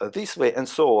this way, and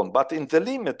so on. But in the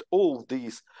limit, all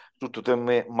these 2 to the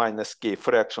minus k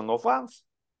fraction of ones,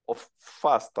 of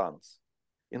fast ones,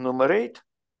 enumerate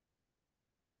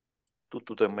 2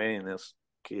 to the minus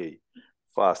k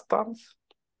fast ones,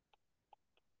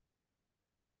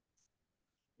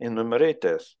 enumerate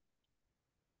S.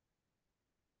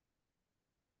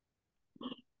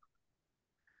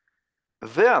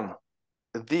 Then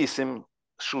this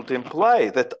should imply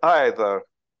that either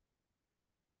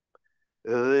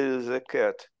there is a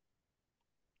cat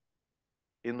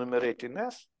enumerating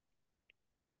S.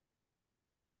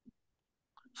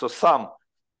 So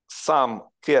some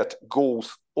cat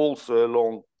goes also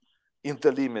along in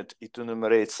the limit, it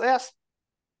enumerates S.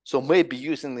 So maybe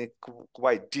using a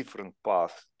quite different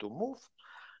path to move,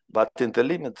 but in the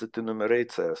limit it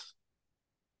enumerates S.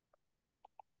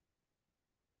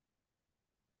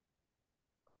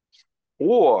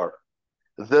 Or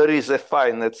there is a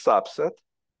finite subset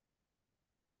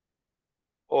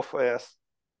of S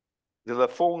with the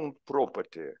following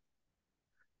property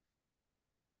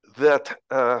that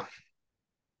the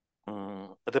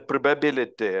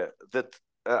probability that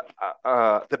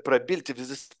the probability with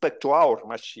respect to our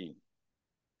machine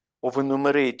of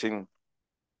enumerating.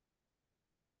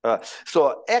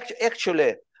 So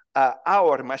actually,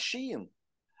 our machine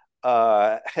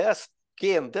has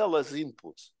K and L as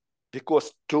inputs,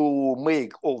 because to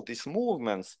make all these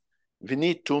movements, we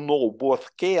need to know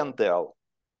both K and L.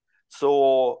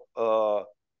 So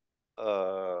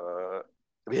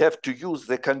we have to use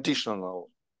the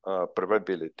conditional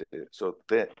probability. So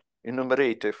the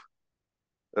enumerative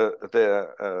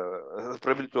the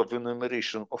probability of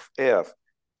enumeration of F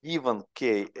given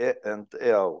K and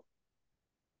L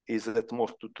is at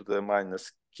most 2 to the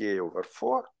minus K over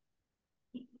 4,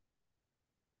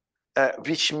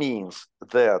 which means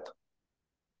that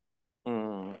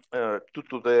 2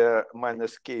 to the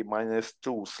minus K minus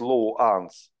 2 slow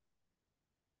ants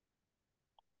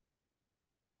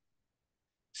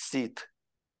sit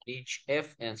Each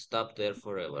F and stop there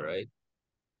forever, right?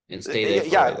 And stay there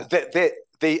forever. Yeah,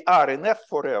 they are in F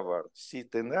forever,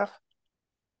 sit in F.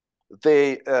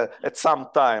 They at some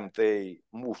time they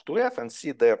move to F and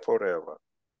sit there forever.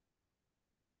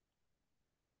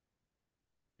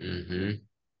 Mm-hmm.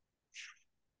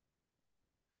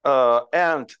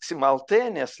 And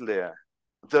simultaneously,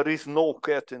 there is no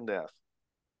cat in F.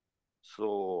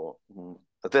 So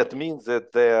that means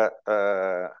that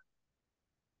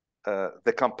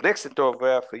the complexity of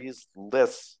F is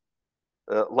less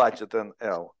larger than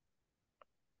L.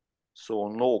 So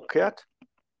no cat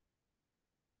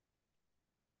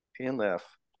in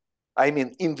F. I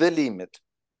mean, in the limit.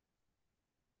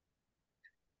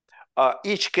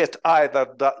 Each cat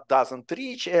either doesn't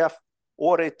reach F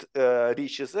or it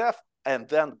reaches F and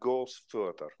then goes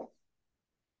further.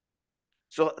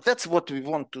 So that's what we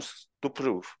want to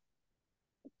prove.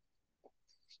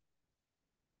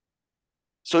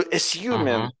 So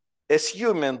assuming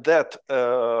that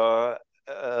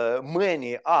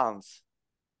many ants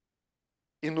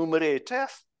enumerate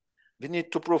S, we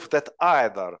need to prove that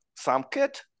either some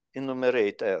cat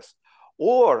enumerate S,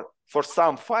 or for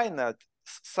some finite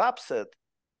subset,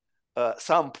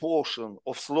 some portion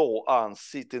of slow ants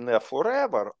sit in F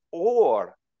forever,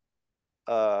 or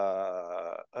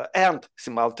and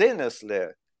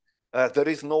simultaneously there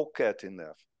is no cat in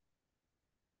F.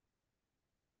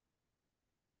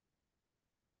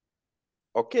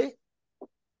 Okay,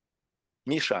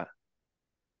 Misha,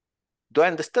 do I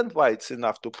understand why it's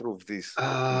enough to prove this?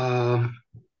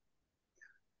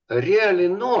 Really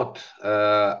not.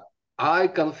 I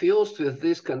confused with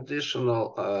this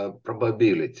conditional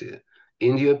probability.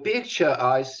 In your picture,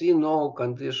 I see no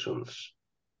conditions.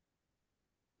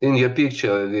 In your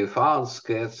picture with ants,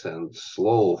 cats, and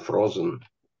slow frozen.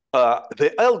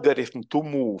 The algorithm to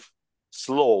move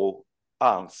slow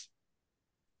ants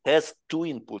has two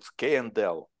inputs, K and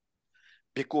L,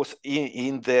 because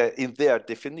in their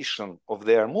definition of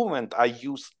their movement, I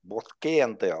use both K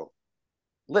and L.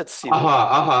 Let's see.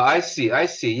 I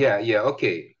see. Yeah.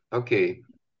 Okay.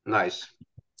 Nice.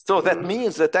 So that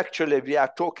means that actually we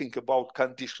are talking about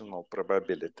conditional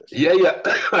probabilities. Yeah.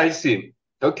 I see.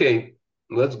 Okay,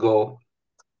 let's go.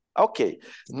 Okay,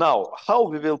 now how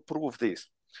we will prove this?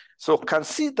 So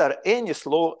consider any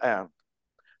slow ant.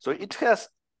 So it has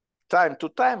time to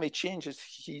time, it changes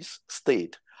his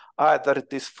state. Either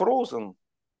it is frozen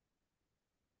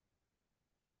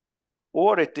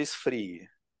or it is free.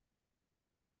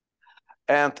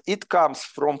 And it comes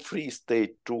from free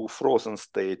state to frozen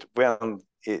state when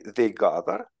they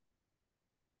gather,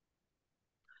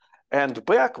 and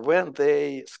back when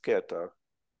they scatter.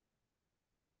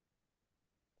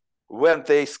 When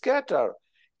they scatter,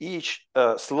 each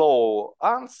slow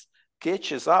ant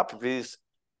catches up with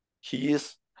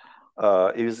its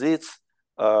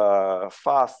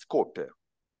fast copy.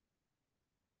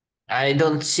 I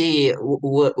don't see.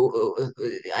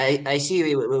 I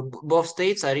see both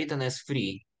states are written as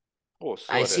free. Oh,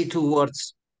 sorry. I see two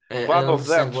words. One of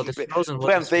them what is frozen.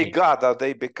 When they gather,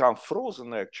 they become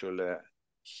frozen. Actually,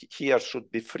 here should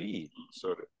be free.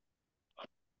 Sorry.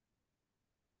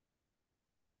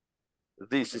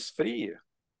 This is free,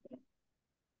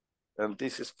 and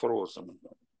this is frozen.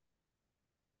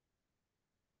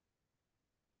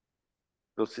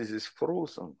 So this is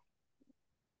frozen,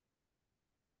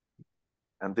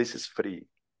 and this is free.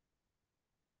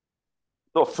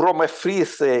 So from a free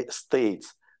state,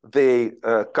 they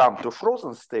come to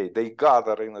frozen state. They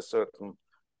gather in a certain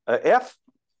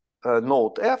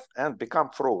node F, and become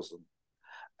frozen.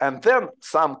 And then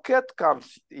some cat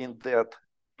comes in that.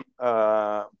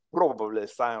 Probably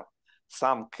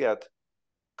some cat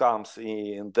comes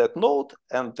in that node,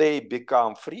 and they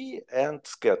become free and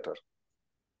scatter.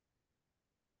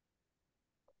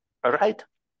 All right?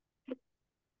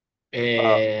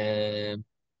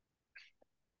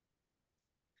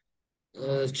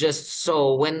 Just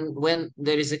so when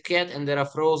there is a cat and there are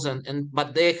frozen,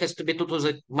 but there has to be 2 to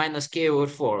the minus K over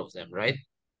 4 of them, right?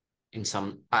 In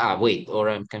some wait, or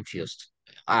I'm confused.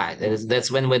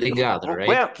 That's when they gather,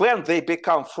 right? When they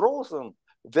become frozen,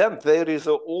 then there is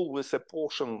always a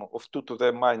portion of 2 to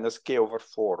the minus K over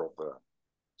 4 of them.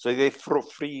 So they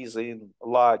freeze in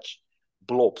large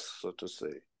blobs, so to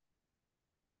say.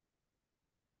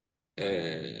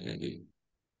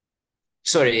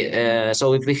 sorry.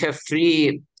 So if we have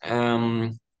three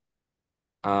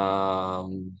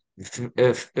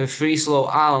free slow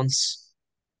ounce,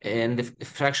 and the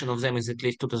fraction of them is at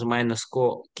least 2 to the minus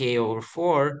k over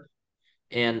 4,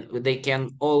 and they can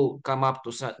all come up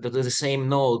to the same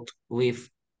node with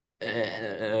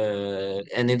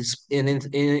and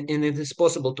it is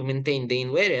possible to maintain the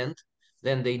invariant,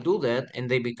 then they do that and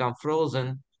they become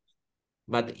frozen.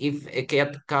 But if a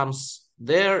cat comes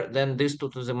there, then these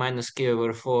 2 to the minus k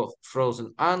over 4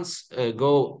 frozen ants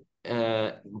go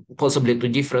possibly to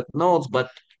different nodes,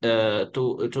 but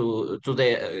to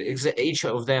each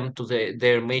of them to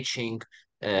their matching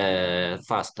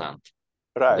fast ant.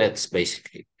 Right. That's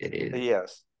basically it.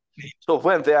 Yes. So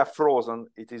when they are frozen,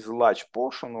 it is a large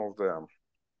portion of them.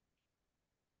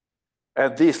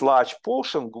 And this large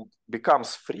portion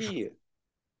becomes free.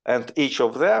 And each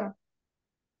of them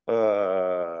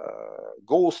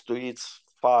goes to its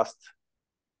fast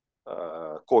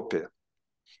copy.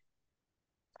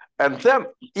 And then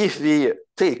if we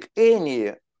take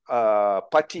any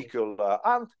particular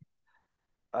ant,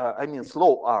 I mean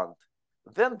slow ant,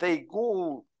 then they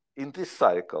go in this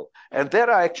cycle. And there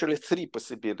are actually three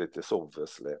possibilities,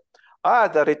 obviously.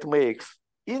 Either it makes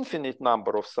infinite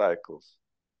number of cycles,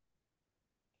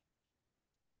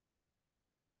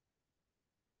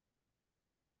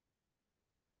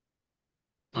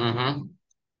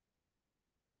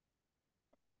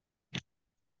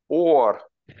 or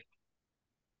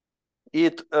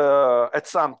it at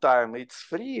some time it's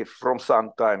free, from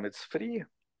some time it's free.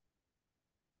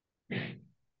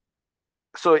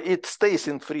 So it stays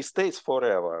in free states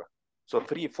forever. So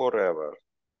free forever.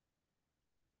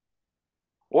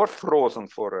 Or frozen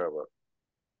forever.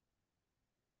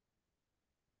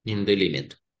 In the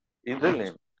limit. In the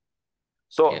limit.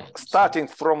 So yeah, starting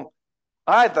from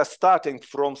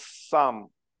some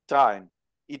time,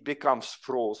 it becomes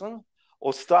frozen,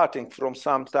 or starting from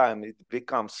some time, it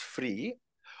becomes free,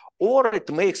 or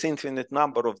it makes infinite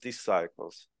number of these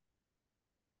cycles.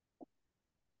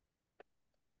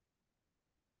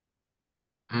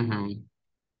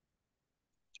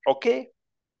 Okay.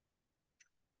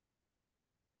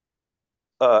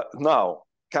 Now,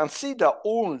 consider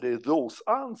only those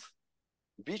ants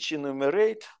which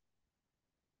enumerate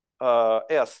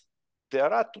as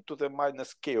there are 2 to the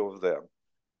minus k of them.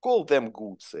 Call them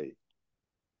good, say.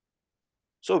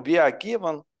 So we are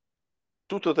given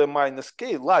 2 to the minus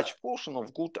k, large portion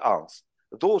of good ants,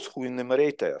 those who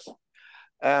enumerate as.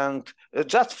 And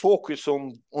just focus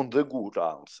on the good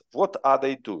ants. What are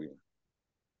they doing?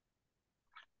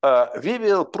 We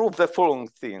will prove the following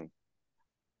thing.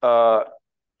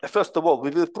 First of all, we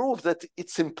will prove that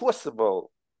it's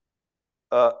impossible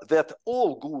that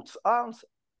all good ants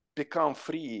become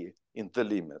free in the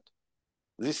limit.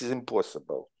 This is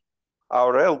impossible.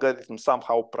 Our algorithm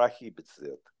somehow prohibits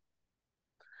it.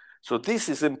 So this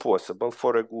is impossible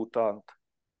for a good ant.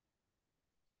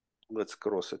 Let's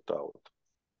cross it out.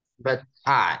 But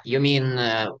you mean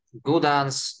good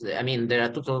ants? I mean, there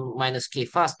are 2 to minus k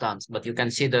fast ants, but you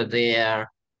consider they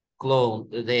are slow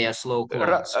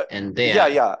clones, and they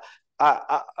yeah.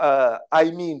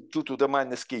 I mean 2 to the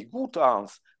minus k good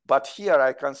ants, but here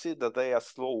I consider they are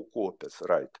slow copies,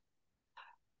 right?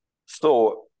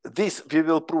 So this we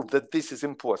will prove that this is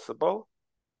impossible.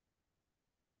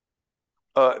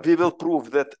 We will prove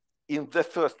that in the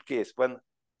first case, when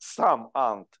some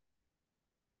ant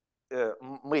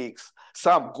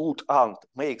some good ant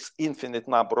makes infinite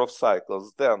number of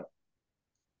cycles, then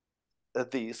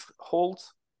this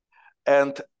holds.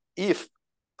 And if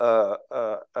the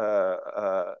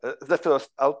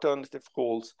first alternative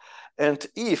holds, and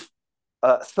if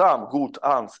some good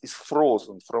ants is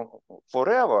frozen from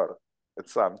forever at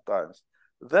some times,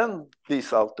 then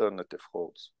this alternative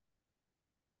holds.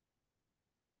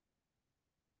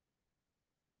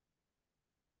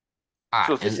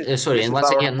 So sorry, and once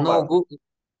again,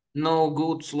 no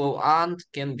good slow ant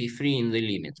can be free in the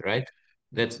limit, right?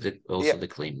 That's also the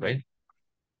claim, right?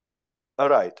 All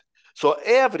right. So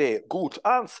every good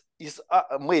ant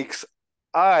makes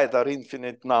either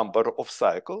infinite number of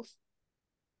cycles,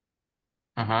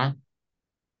 or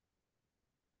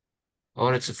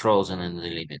it's frozen in the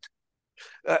limit.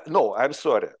 No, I'm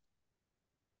sorry.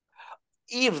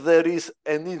 If there is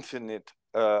an infinite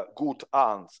good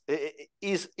ant,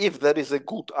 if there is a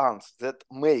good ant that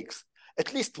makes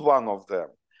at least one of them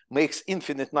makes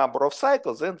infinite number of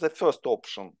cycles, then the first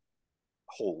option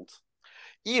holds.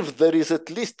 If there is at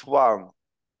least one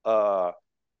good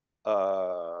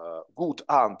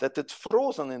ant that is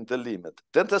frozen in the limit,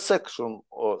 then the second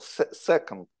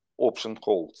option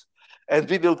holds. And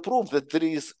we will prove that there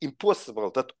is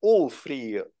impossible that all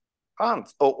free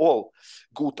ants, or all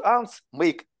good ants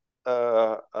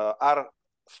are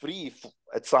free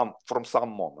from some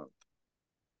moment.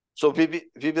 So we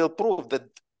will prove that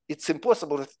it's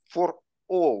impossible for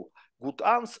all good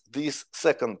ants this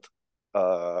second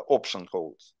option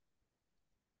holds.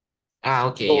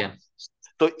 Okay, so, yeah.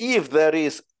 So if there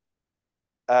is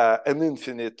an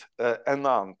infinite an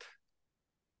ant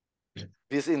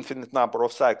with infinite number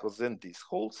of cycles, then this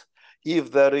holds.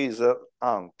 If there is an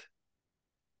ant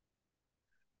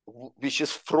which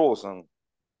is frozen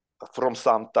from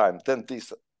some time, then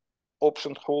this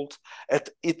option holds. And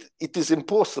it is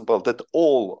impossible that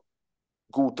all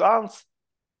good ants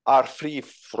are free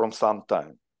from some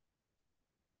time.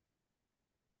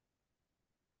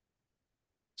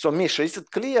 So, Misha, is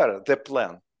it clear, the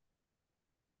plan?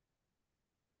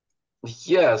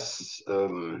 Yes,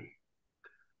 to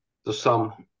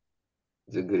some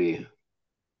degree,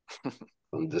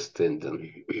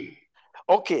 understanding.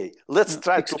 Okay, let's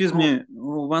try excuse me,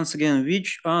 once again,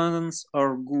 which ants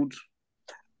are good?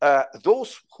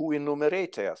 Those who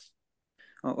enumerate as.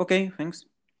 Okay, thanks.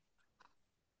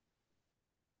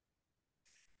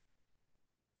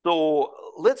 So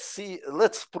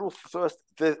let's prove first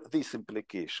this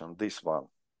implication, this one.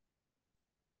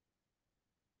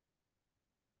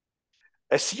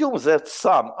 Assume that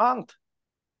some ant,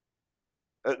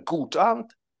 a good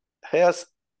ant, has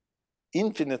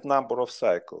infinite number of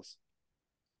cycles.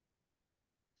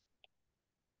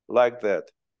 Like that.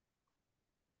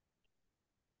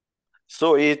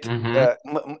 So it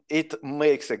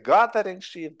makes a gathering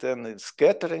shift and a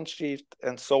scattering shift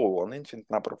and so on, infinite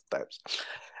number of times.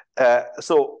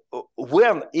 So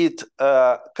when it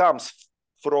comes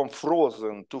from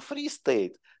frozen to free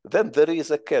state, then there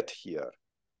is a cat here.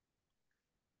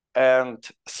 And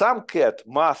some cat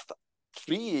must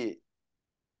free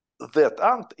that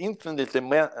ant infinitely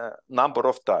number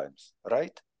of times,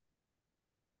 right?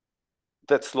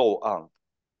 That slow ant.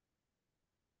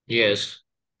 Yes.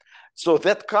 So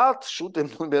that cat should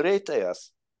enumerate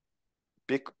as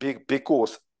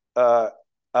because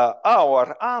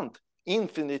our ant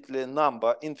infinite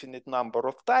number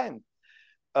of time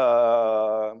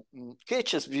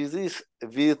catches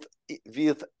with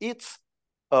its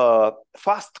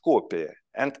fast copy,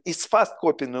 and its fast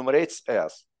copy enumerates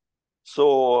as.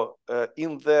 So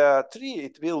in the tree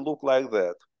it will look like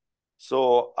that.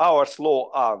 So our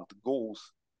slow ant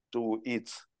goes to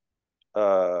its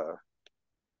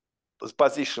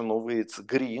position of its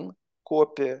green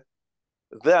copy,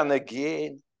 then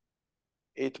again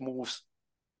it moves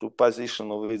to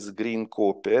position of its green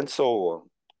copy, and so on.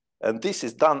 And this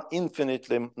is done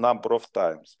infinitely number of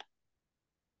times.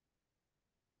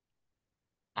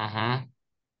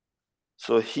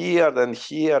 So here, then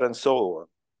here, and so on.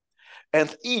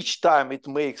 And each time it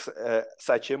makes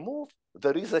such a move,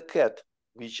 there is a cat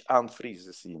which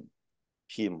unfreezes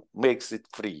him, makes it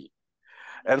free.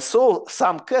 And so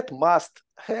some cat must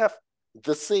have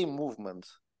the same movement.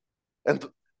 And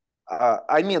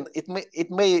I mean, it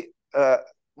may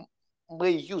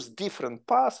use different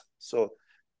paths. So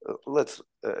let's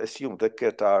assume the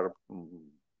cat are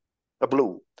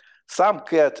blue. Some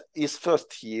cat is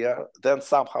first here, then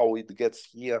somehow it gets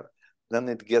here, then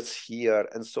it gets here,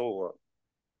 and so on.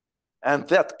 And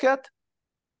that cat,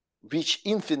 which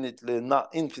infinite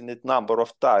number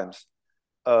of times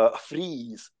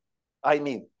freeze, I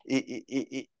mean,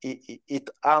 it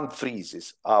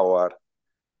unfreezes our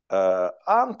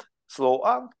ant, slow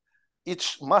ant,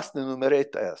 it must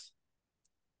enumerate as.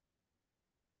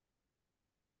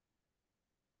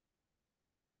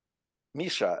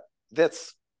 Misha,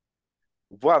 that's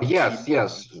one. Yes,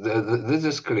 yes, this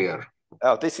is clear.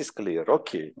 Oh, this is clear,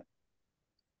 okay.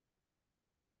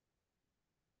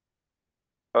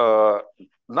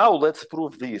 Now let's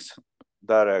prove this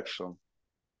direction.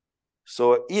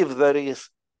 So if there is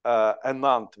an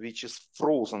ant which is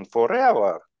frozen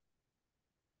forever,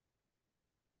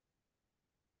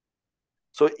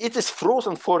 so it is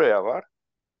frozen forever,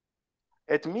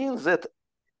 it means that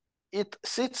it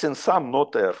sits in some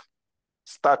node F,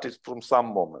 started from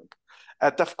some moment.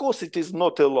 And of course, it is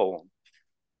not alone.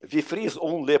 We freeze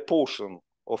only a portion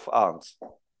of ants.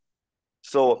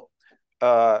 So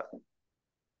there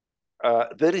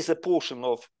is a portion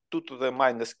of 2 to the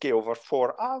minus k over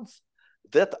 4 ants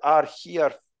that are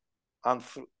here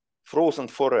frozen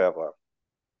forever.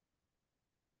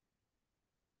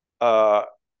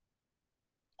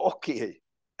 Okay,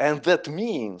 and that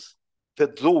means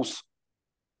that those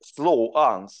slow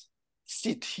ants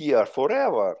sit here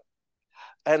forever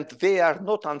and they are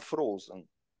not unfrozen.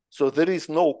 So there is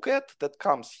no cat that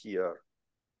comes here.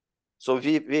 So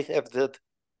we have that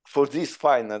for this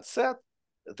finite set,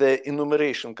 the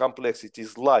enumeration complexity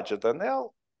is larger than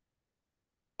L,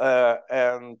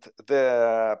 and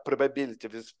the probability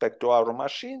with respect to our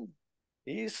machine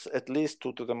is at least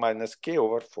 2 to the minus k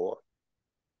over 4.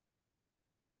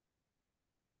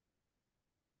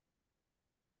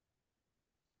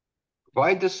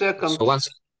 Why the second? So once,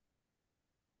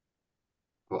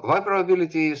 why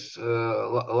probability is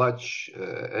large,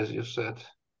 as you said?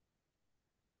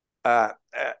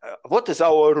 What is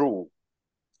our rule?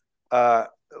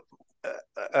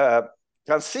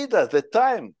 Consider the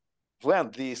time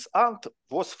when this ant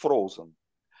was frozen.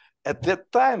 At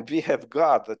that time, we have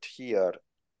gathered here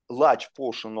large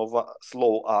portion of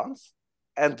slow ants,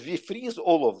 and we freeze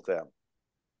all of them.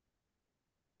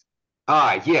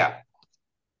 Ah, yeah.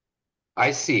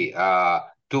 I see.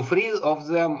 To freeze of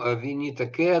them, we need a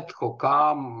cat who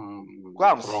comes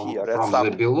here from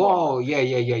the below.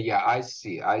 Yeah. I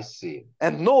see.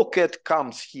 And no cat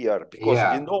comes here because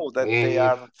we know that they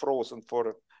are frozen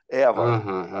forever. They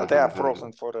are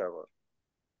frozen forever.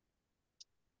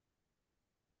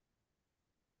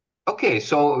 Okay,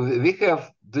 so we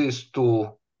have these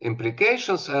two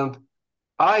implications, and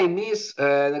I miss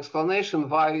an explanation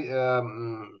why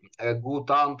a good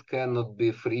ant cannot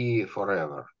be free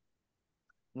forever.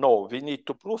 No, we need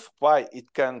to prove why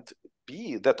it can't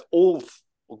be that all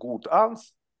good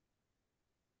ants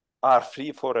are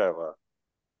free forever.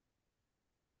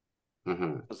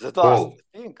 The last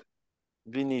thing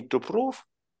we need to prove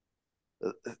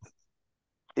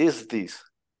is this.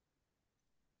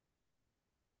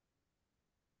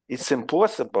 It's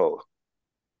impossible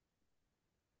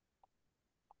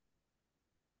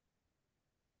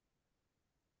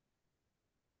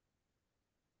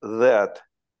that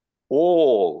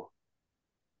all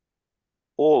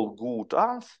good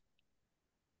ants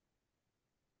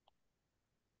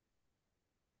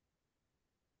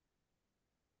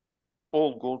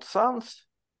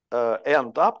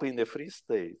end up in a free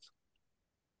state.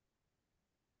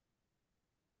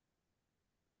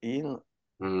 In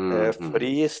the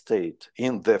free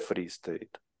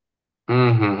state.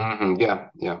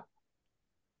 Yeah.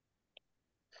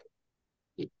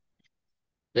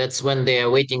 that's when they are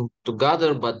waiting to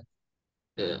gather, but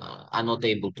are not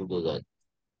able to do that.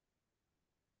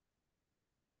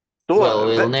 So well,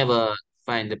 we'll never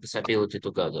find the possibility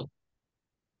to gather.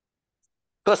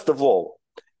 First of all,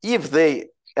 if they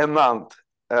ends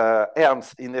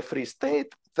in a free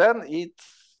state, then it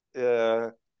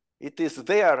is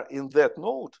there in that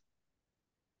node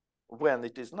when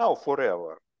it is now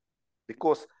forever,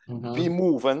 because we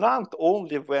move an ant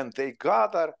only when they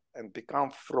gather and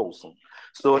become frozen.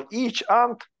 So each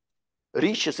ant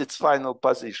reaches its final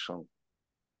position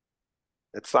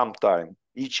at some time,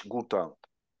 each good ant.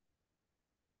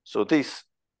 So this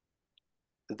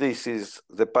is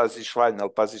the final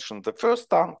position of the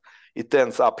first ant. It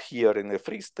ends up here in a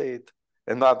free state,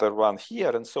 another one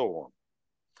here, and so on.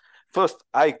 First,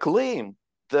 I claim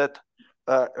that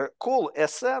call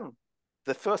Sn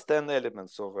the first n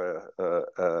elements of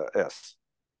S.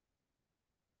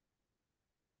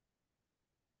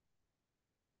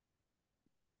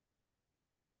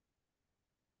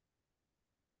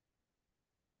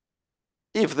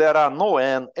 If there are no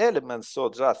n elements, so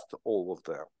just all of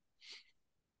them.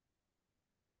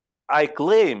 I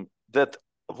claim that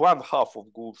 1/2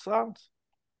 of good ants,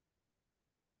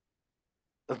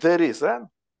 there is n,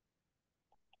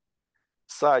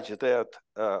 such that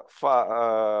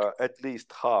at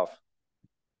least half,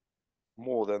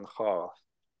 more than half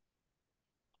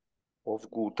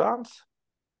of good ants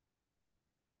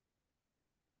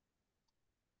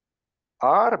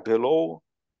are below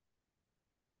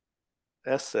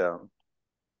Sn.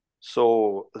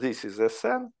 So this is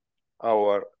Sn,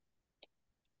 our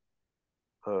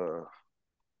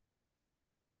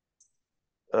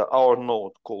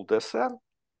node called Sn,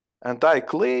 and I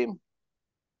claim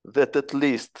that at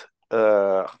least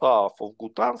half of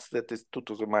good ants, that is 2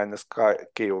 to the minus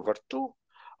k over 2,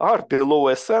 are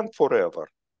below Sn forever.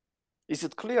 Is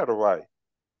it clear why?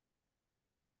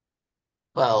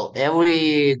 Well,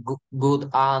 every good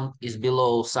ant is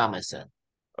below some Sn.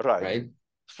 Right?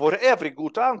 For every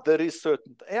good ant, there is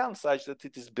certain n such that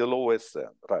it is below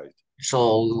Sn, right?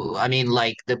 So, I mean,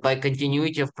 like by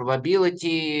continuity of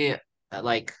probability,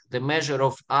 like the measure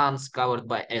of ants covered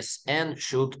by Sn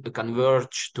should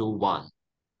converge to 1.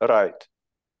 Right.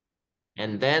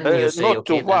 And then you say, not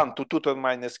okay, to 1, to 2 to the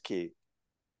minus k.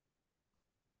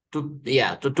 To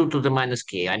 2 to the minus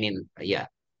k. I mean, yeah.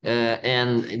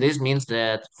 And this means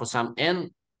that for some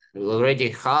n, already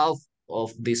half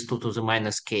of this 2 to the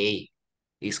minus k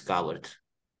is covered.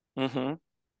 All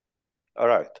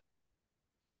right.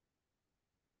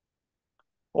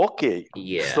 Okay.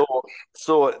 Yeah.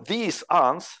 So these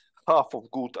ants, half of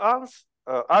good ants,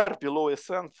 are below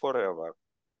Sn forever.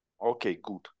 Okay,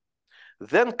 good.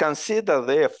 Then consider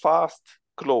their fast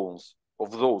clones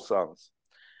of those ants.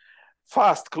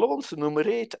 Fast clones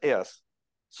enumerate S.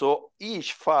 So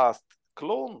each fast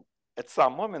clone at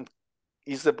some moment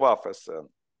is above Sn.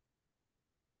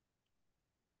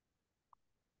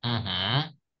 Mm-hmm.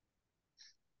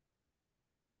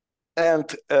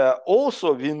 And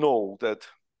also we know that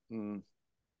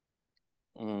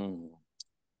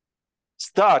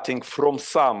starting from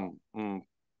some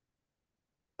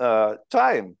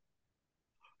time,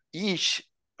 each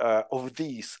of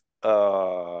these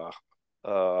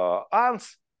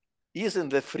ants is in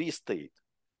the free state.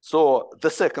 So the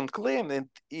second claim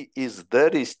is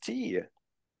there is T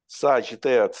such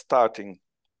that starting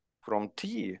from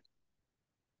T,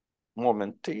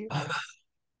 moment T,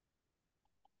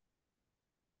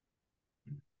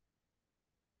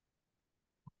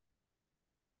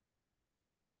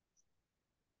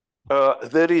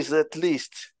 there is at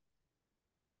least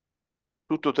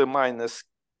 2 to the minus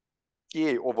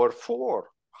k over 4,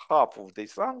 half of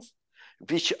these ants,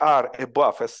 which are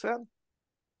above Sn,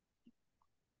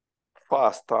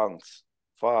 fast ants,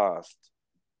 fast,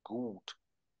 good.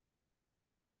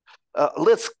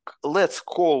 Let's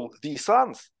call these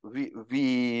ants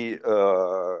which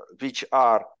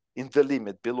are in the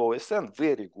limit below Sn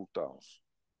very good ants.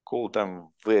 Call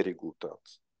them very good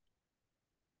ants.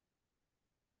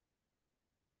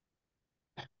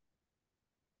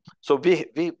 So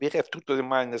we have 2 to the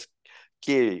minus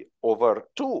k over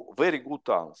 2 very good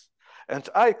ants. And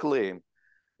I claim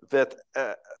that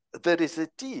there is a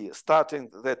T starting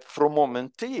that from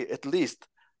moment T at least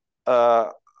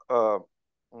half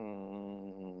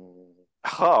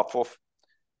of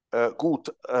good,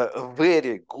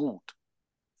 very good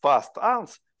fast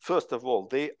ants. First of all,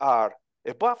 they are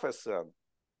above Sn.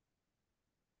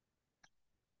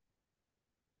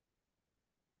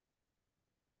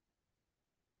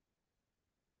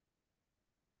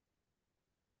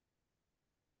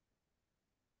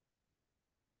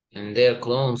 And their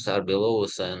clones are below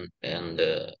Sn and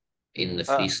in the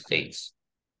free states.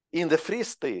 In the free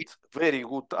state, very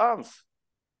good ants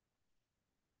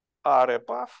are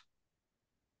above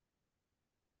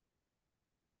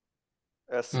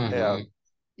Sn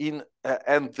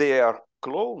and their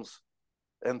clones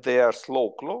and their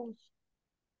slow clones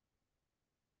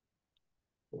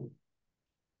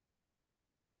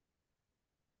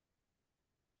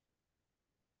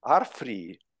are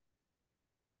free.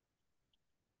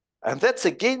 And that's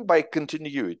again by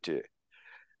continuity,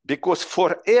 because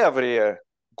for every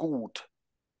good,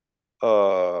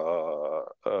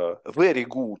 very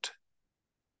good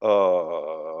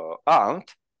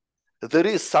ant, there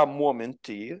is some moment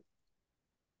T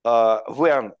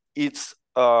when its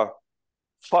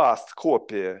fast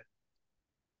copy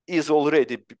is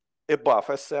already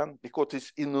above Sn because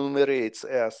it enumerates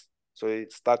S. So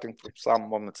it's starting from some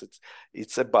moments,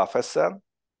 it's above Sn.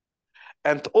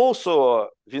 And also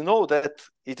we know that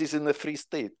it is in a free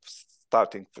state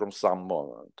starting from some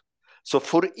moment. So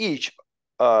for each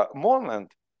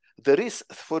moment, there is,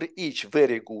 for each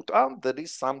very good ant, there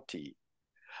is some T.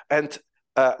 And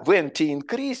when T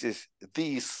increases,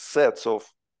 these sets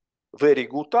of very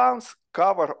good ants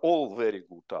cover all very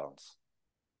good ants.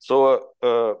 So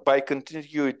by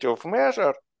continuity of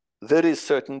measure, there is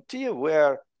certain T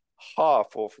where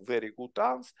half of very good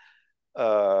ants,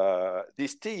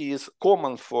 this T is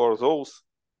common for those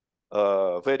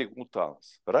very good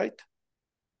ants, right?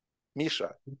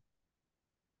 Misha?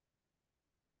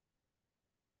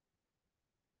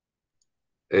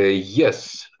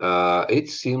 Yes, it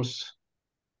seems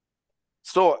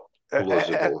so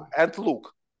plausible. And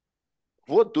look,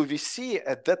 what do we see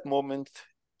at that moment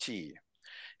T?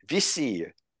 We see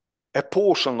a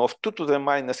portion of 2 to the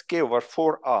minus k over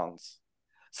 4 ants,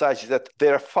 such that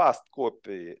their fast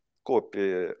copy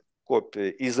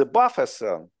is above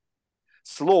Sn,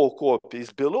 slow copy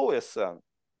is below Sn,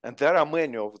 and there are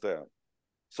many of them.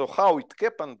 So how it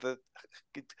happened that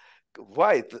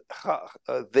why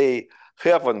they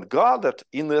haven't gathered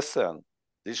in Sn?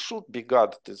 They should be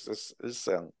gathered in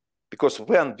Sn, because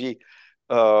when we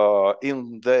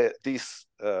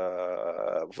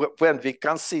when we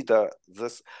consider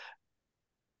this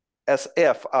as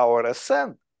F our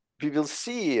Sn, we will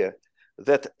see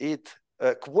that it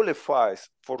qualifies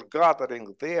for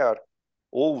gathering there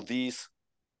all these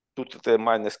 2 to the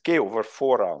minus k over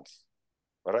 4 ants,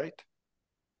 right?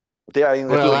 They are in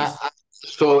well,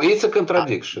 so it's a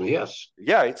contradiction, yes.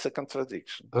 Yeah, it's a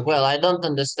contradiction. Okay. Well, I don't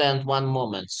understand one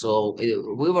moment. So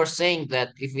we were saying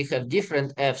that if we have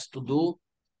different Fs to do,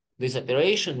 this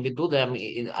operation, we do them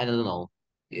in, I don't know,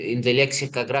 in the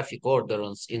lexicographic order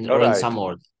or in Right. some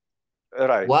order.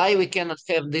 Right. Why we cannot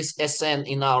have this Sn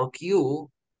in our queue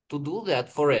to do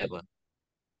that forever?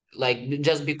 Like,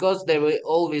 just because there will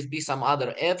always be some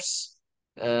other Fs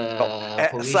for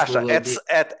which Sasha, we will be...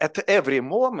 at every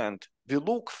moment, we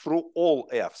look through all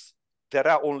Fs. There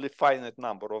are only finite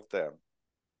number of them.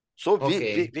 So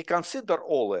Okay. we consider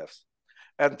all Fs.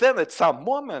 And then at some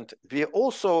moment, we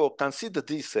also consider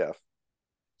this F.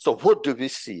 So what do we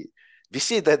see? We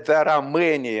see that there are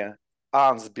many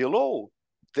arms below,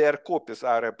 their copies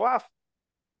are above.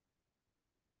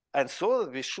 And so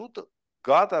we should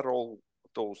gather all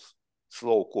those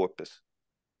slow copies.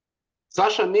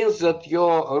 Sasha, means that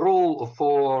your rule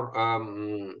for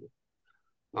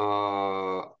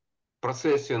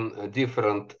processing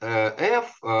different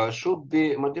F should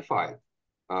be modified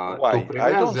Why? to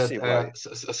prevent I don't that see why.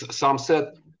 some set.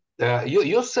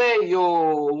 You say you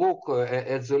look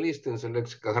at the list in the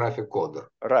lexicographic order.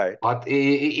 Right. But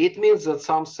it means that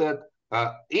some set,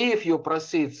 if you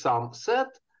proceed some set,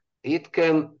 it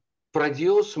can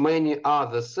produce many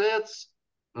other sets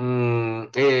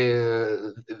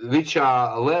which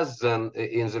are less than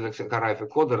in the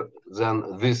lexicographic order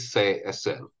than this, say,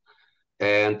 Sn.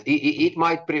 And it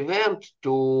might prevent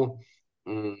to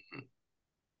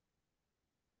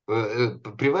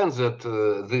prevent that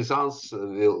these answers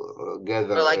will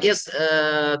gather. Well, I guess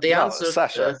the answer...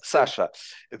 Sasha,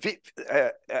 we,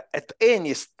 at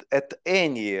any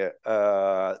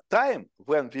time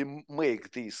when we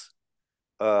make this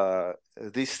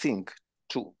thing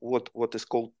to what is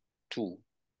called two.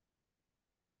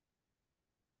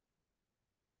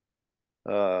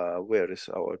 Where is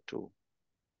our two?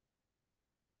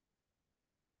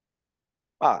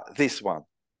 This one.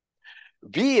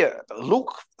 We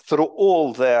look through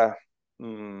all the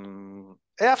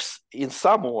Fs in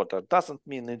some order, doesn't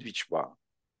mean in which one.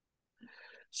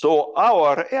 So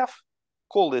our F,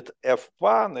 call it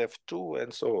F1, F2,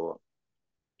 and so on.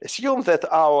 Assume that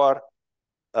our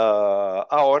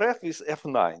F is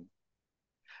F9.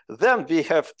 Then we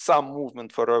have some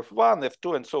movement for F1,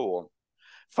 F2, and so on.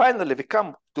 Finally, we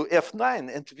come to F9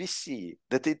 and we see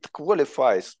that it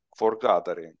qualifies for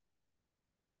gathering.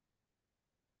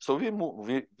 So we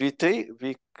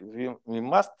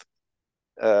must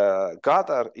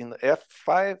gather in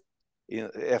F5, in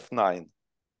F9.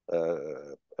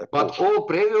 But all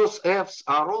previous Fs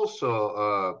are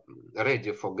also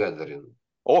ready for gathering.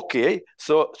 Okay,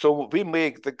 so we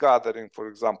make the gathering, for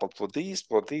example, for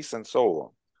this, and so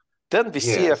on. Then we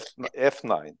see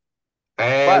F9.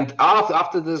 And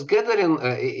after this gathering,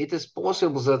 it is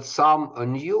possible that some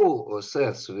new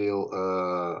sets will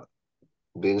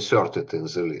be inserted in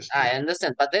the list. I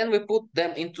understand, but then we put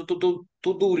them into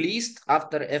to-do list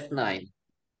after F9.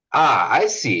 I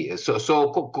see. So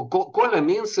Kola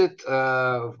means it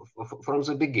from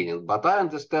the beginning, but I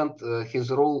understand his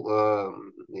rule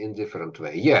in different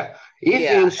way. Yeah, if we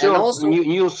insert also,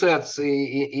 new sets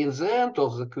in the end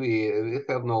of the queue, we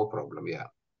have no problem.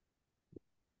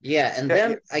 Yeah, and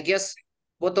then I guess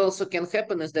what also can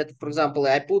happen is that, for example,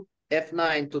 I put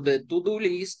F9 to the to-do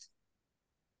list,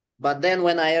 but then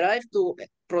when I arrive to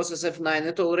process F9,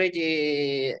 it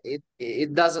already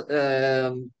it doesn't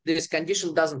this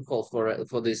condition doesn't call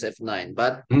for this F9,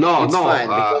 but it's fine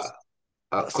because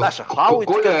Sasha, how it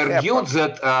can argued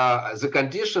that the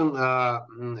condition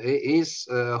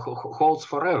holds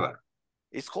forever.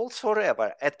 It holds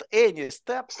forever at any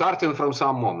step, starting from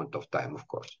some moment of time, of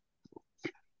course.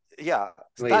 Yeah,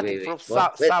 starting from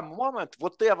some moment,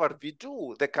 whatever we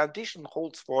do, the condition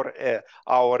holds for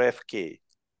our FK.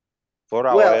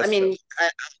 I mean,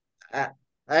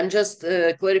 I'm just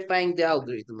clarifying the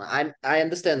algorithm. I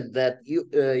understand that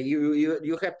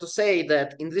you have to say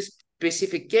that in this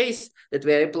specific case that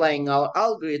we are applying our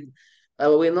algorithm,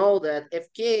 we know that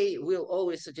FK will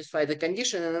always satisfy the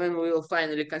condition, and when we will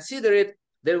finally consider it,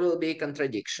 there will be a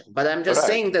contradiction. But I'm just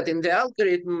saying that in the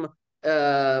algorithm,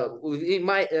 we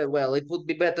might it would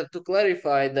be better to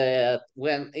clarify that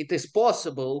when it is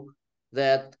possible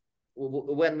that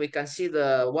when we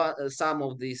consider some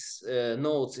of these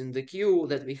nodes in the queue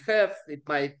that we have, it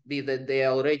might be that they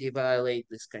already violate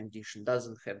this condition,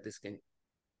 doesn't have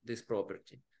this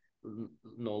property,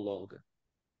 no longer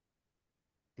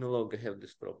have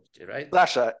this property, right?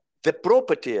 Sasha, the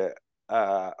property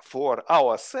for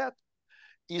our set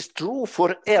is true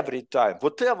for every time.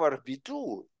 Whatever we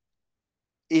do,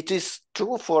 it is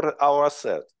true for our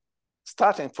set,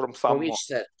 starting from some. For which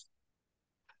set?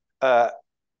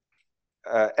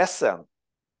 Sn.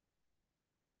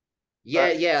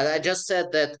 Yeah. I just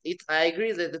said that I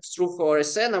agree that it's true for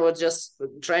Sn. I was just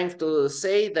trying to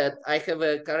say that I have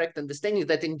a correct understanding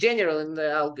that in general in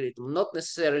the algorithm, not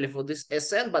necessarily for this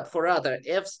Sn, but for other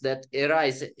f's that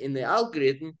arise in the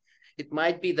algorithm, it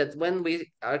might be that when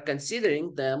we are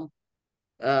considering them,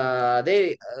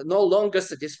 they no longer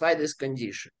satisfy this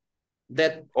condition.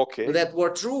 That were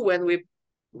true when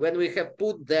we have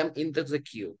put them into the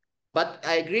queue. But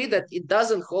I agree that it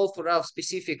doesn't hold for our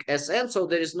specific Sn, so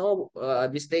there is no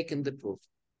mistake in the proof.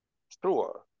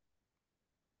 Sure.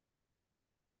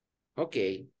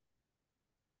 Okay.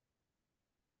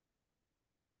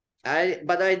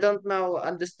 But I don't now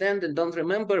understand and don't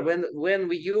remember when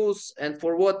we use and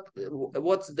for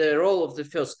what's the role of the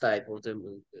first type of the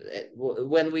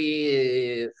when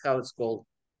we how it's called,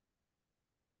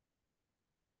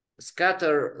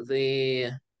 scatter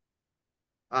the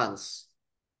ants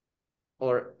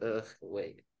or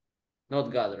wait,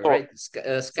 not gather, right?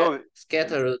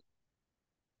 Scatter.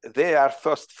 They are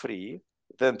first free,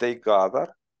 then they gather,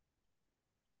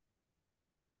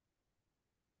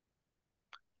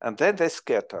 and then they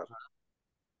scatter.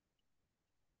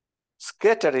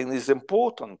 Scattering is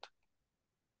important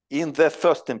in the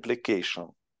first implication.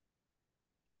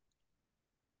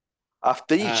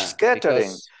 After each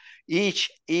scattering,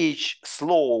 each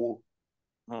slow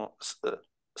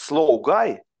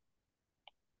guy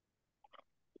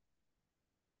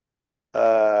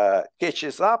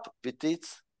catches up with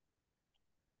its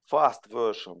fast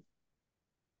version.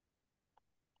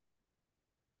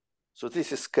 So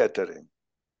this is scattering.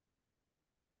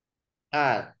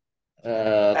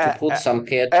 To put some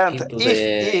cat into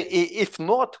if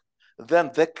not,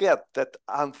 then the cat that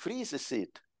unfreezes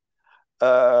it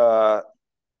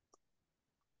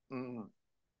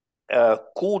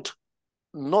could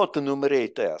not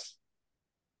enumerate S,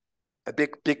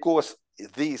 because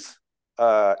this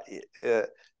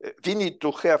we need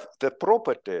to have the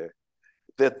property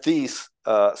that this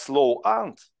slow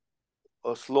ant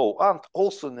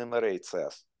also enumerates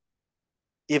S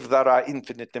if there are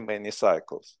infinitely many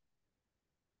cycles.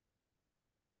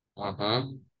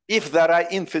 If there are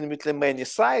infinitely many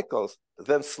cycles,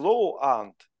 then slow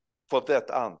ant for that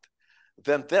ant,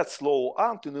 then that slow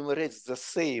ant enumerates the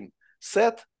same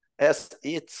set as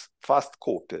its fast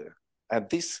copy. And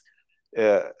this,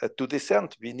 to this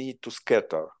end, we need to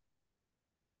scatter.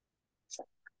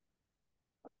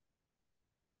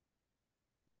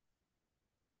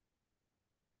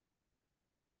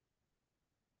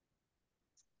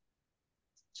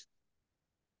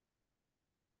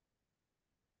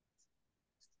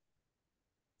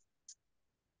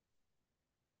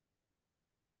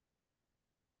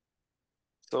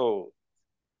 So,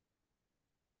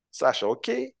 Sasha,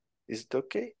 okay? Is it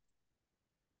okay?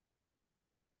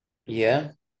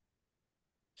 Yeah.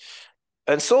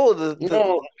 And so I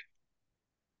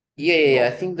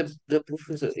think the proof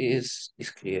is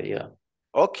clear. Yeah.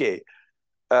 Okay.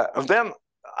 Then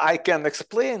I can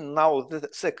explain now the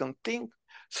second thing.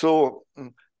 So,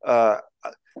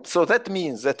 so that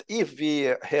means that if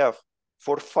we have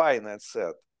for finite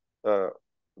set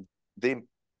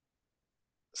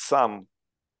some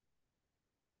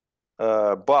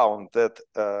bound that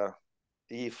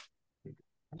if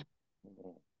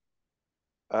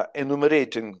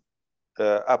enumerating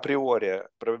a priori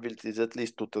probability is at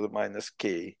least 2 to the minus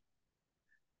k,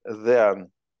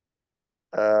 then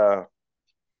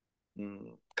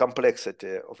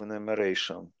complexity of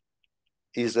enumeration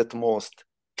is at most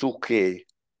 2k,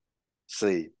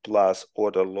 say, plus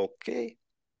order log k,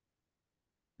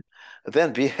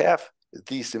 then we have,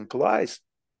 this implies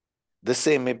the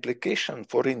same implication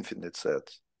for infinite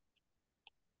sets.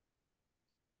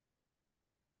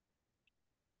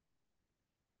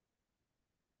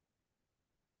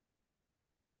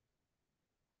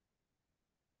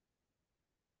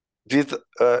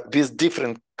 With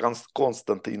different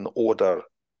constant in order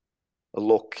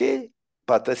log k,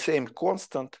 but the same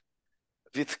constant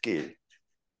with k.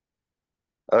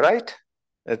 All right?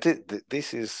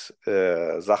 This is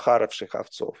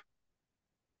Zakharov-Shekhovtsov.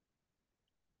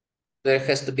 There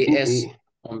has to be S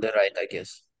on the right, I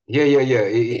guess. Yeah.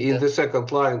 In the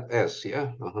second line, S,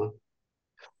 yeah.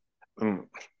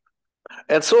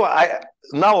 And so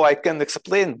now I can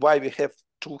explain why we have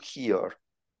 2 here.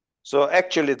 So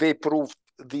actually they proved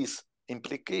this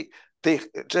implication. They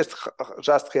just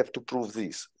have to prove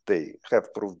this. They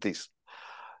have proved this.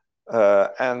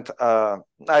 And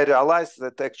I realized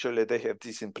that actually they have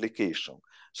this implication.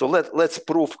 So let's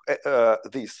prove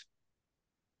this.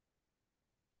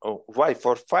 Why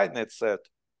for finite set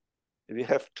we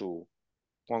have 2,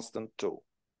 constant 2.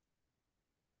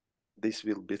 This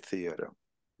will be theorem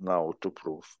now to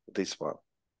prove this one.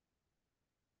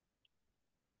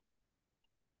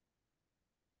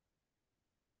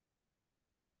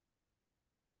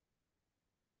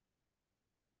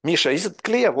 Misha, is it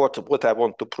clear what I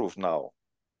want to prove now?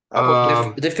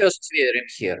 The first theorem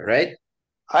here, right?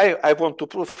 I want to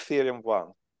prove theorem 1.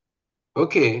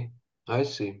 Okay, I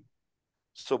see.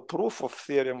 So proof of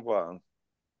theorem 1.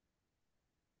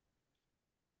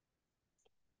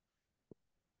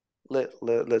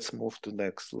 Let's move to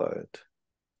next slide.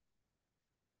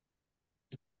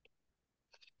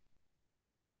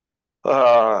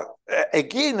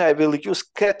 Again, I will use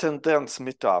cat and ants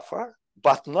metaphor,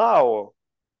 but now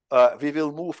we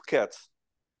will move cats.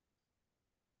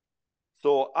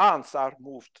 So ants are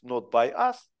moved not by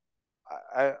us,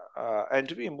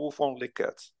 and we move only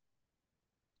cats.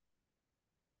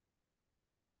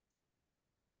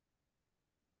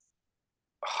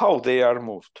 How they are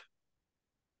moved?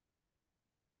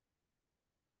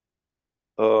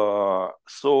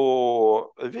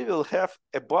 So we will have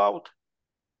about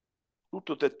 2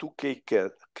 to the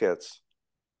 2k cats.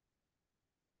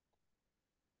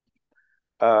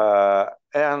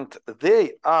 And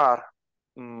they are,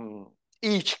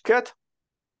 each cat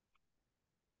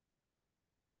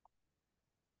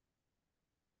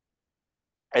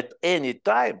at any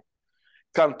time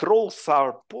controls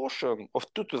some portion of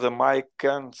 2 to the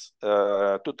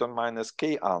minus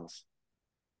k ants.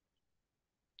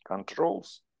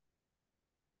 Controls,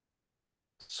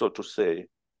 so to say.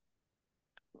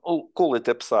 I'll call it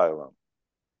epsilon.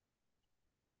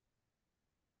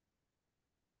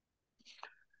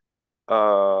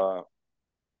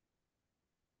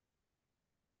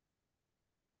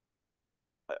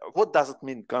 What does it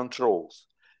mean, controls?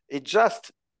 It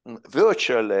just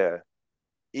virtually,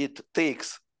 it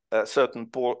takes a certain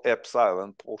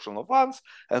epsilon portion of ants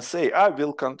and say, I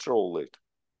will control it.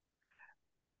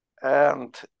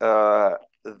 And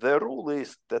the rule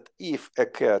is that if a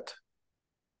cat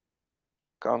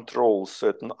controls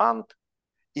certain ant,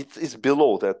 it is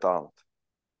below that ant.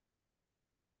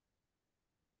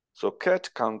 So cat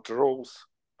controls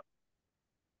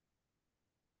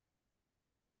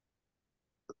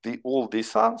all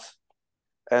these ants,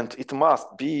 and it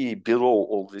must be below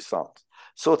all these ants.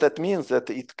 So that means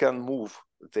that it can move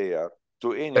there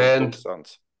to any of those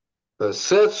ants. The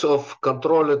sets of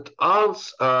controlled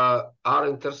ants are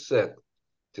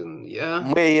intersecting, yeah?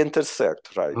 May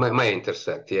intersect, right? May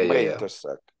intersect, yeah.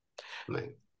 Intersect.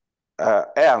 May.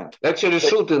 And actually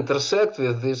should intersect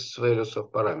with these values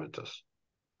of parameters.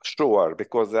 Sure,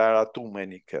 because there are too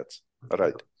many cats,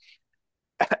 right?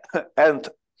 And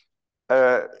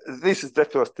this is the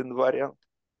first invariant.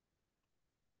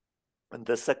 And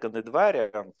the second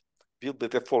invariant will be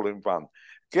the following one.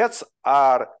 Cats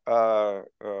are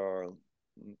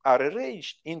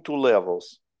arranged into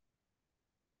levels.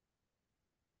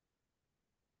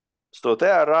 So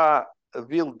there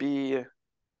will be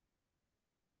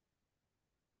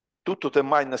 2 to the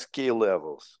minus k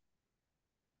levels.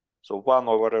 So 1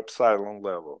 over epsilon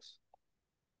levels.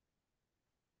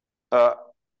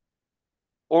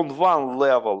 On one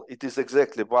level, it is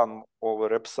exactly 1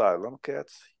 over epsilon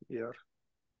cats here.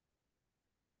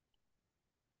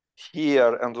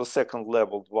 Here, on the second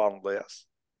level, 1 less.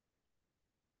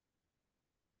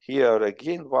 Here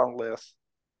again, 1 less,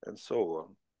 and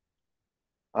so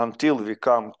on, until we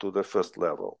come to the first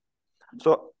level.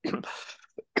 So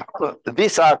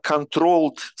these are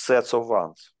controlled sets of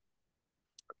ones,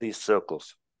 these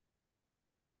circles.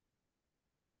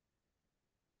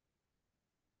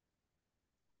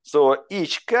 So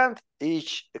each cat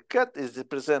is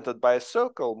represented by a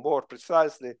circle. More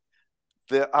precisely,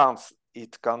 the ants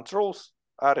it controls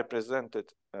are represented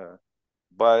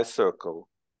by a circle.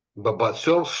 But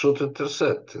circles should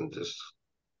intersect in this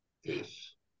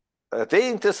case. They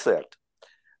intersect,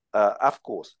 of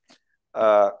course.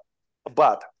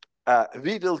 But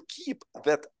we will keep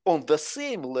that on the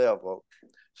same level.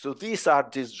 So these are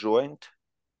disjoint,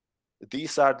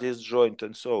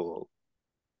 and so on.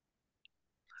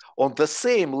 On the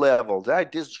same level, they are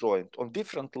disjoint. On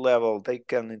different level, they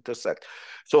can intersect.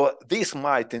 So this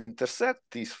might intersect,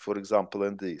 this, for example,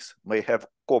 and this may have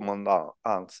common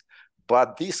ants,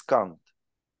 but this can't.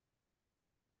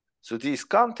 So these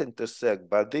can't intersect,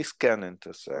 but this can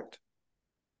intersect.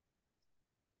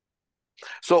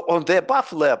 So on the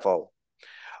above level,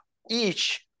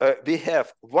 each we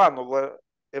have 1 over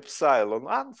epsilon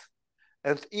ants,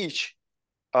 and each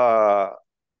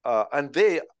and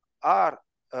they are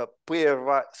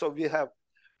pairwise. So we have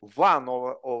 1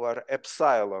 over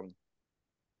epsilon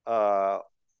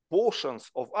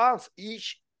portions of ants.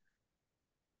 Each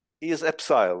is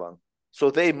epsilon.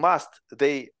 So they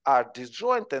are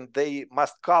disjoint, and they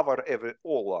must cover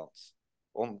all ants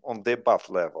on the above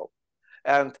level.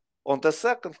 And on the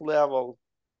second level,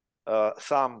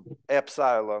 some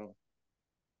epsilon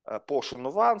portion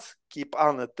of ants keep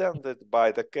unattended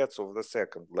by the cats of the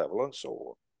second level, and so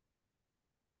on.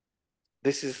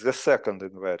 This is the second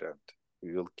invariant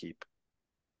we will keep.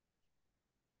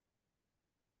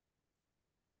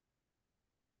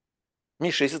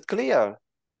 Misha, is it clear?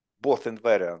 Both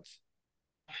invariants.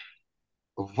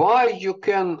 Why you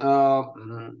can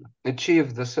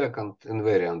achieve the second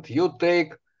invariant? You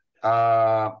take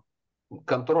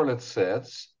controlled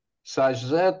sets such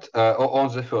that on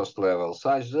the first level,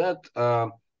 such that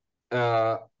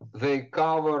they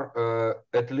cover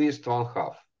at least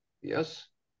 1/2. Yes.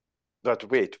 But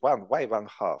wait, why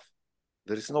 1/2?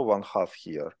 There is no 1/2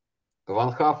 here.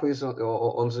 1/2 is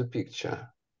on the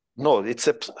picture. No, it's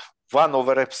 1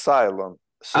 over epsilon.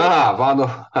 So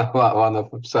 1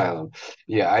 of epsilon.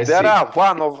 Yeah, I see. There are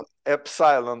 1 of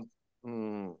epsilon.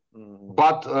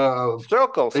 But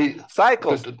circles,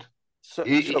 cycles.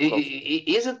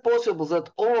 Is it possible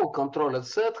that all controlled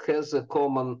set has a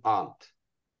common ant?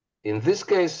 In this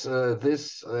case,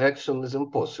 this action is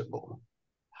impossible.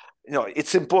 No,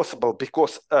 it's impossible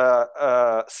because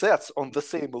sets on the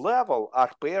same level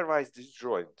are pairwise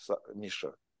disjoint,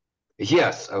 Misha.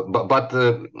 Yes, but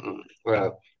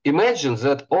imagine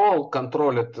that all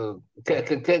controlled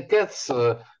cats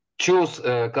choose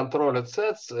controlled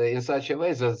sets in such a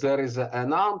way that there is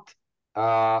an ant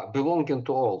belonging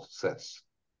to all sets,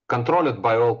 controlled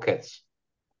by all cats.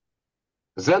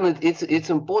 Then it's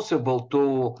impossible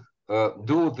to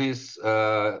do this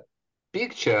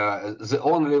picture. The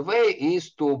only way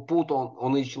is to put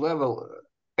on each level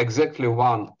exactly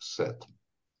one set.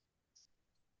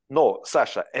 No,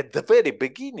 Sasha, at the very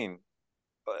beginning,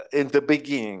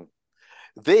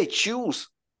 they choose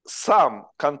some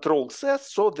control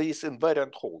sets so this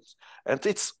invariant holds. And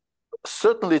it's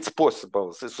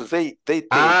possible. So they take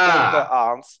all the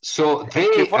ants. So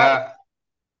they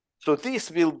so this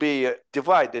will be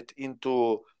divided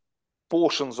into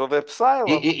portions of epsilon.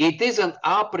 It is an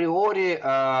a priori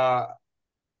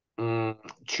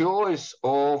choice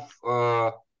of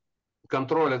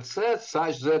controlled sets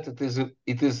such that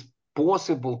it is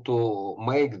possible to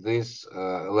make this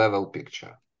level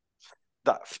picture.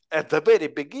 At the very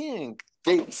beginning,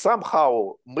 they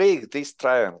somehow make this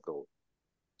triangle.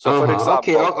 So, for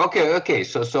example, okay.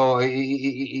 So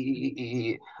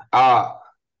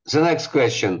the next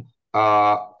question: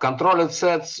 controlled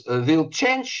sets will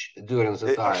change during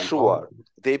the time. Sure,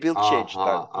 they will change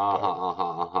time.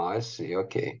 I see.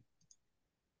 Okay.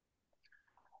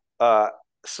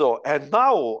 So, and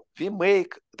now we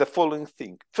make the following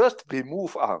thing. First, we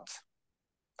move ants.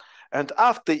 And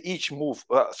after each move,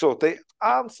 so the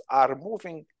ants are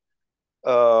moving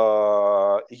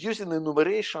using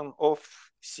enumeration of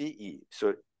CE,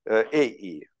 so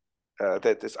AE,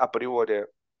 that is a priori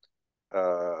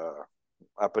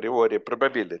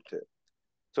probability.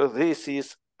 So this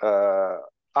is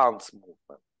ants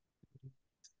movement.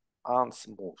 Ants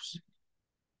moves.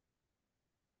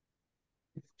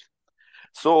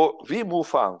 So we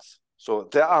move ants. So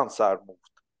the ants are moved.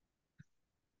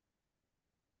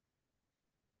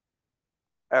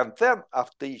 And then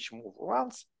after each move of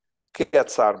ants,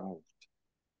 cats are moved.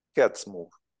 Cats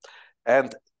move.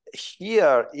 And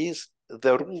here is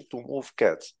the rule to move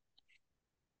cats.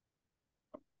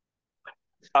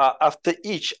 After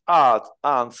each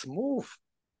ants move,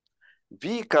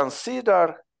 we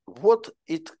consider what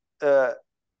it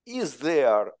is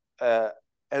there a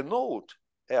node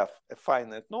F, a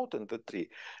finite node in the tree,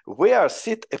 where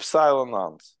sit epsilon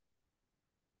ants.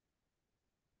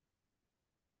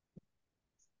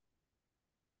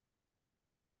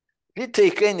 We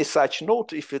take any such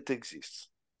node if it exists,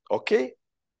 okay?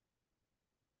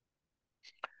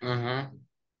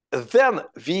 Then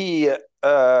we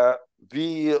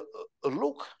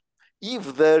look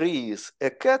if there is a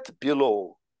cat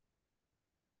below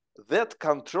that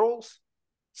controls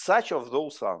such of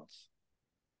those ants.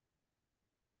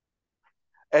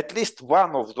 At least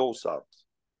one of those ants.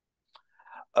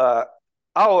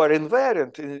 Our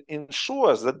invariant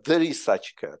ensures that there is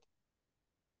such cat,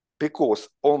 because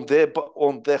on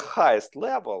the highest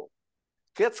level,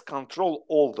 cats control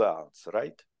all the ants,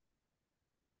 right?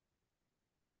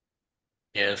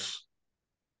 Yes.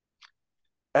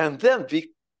 And then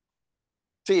we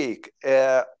take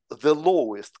the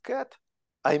lowest cat,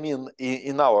 I mean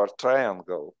in our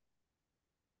triangle,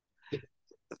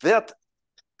 that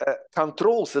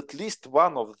controls at least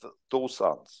one of those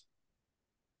ants,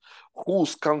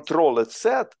 whose controlled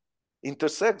set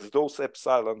intersects those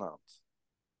epsilon ants.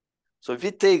 So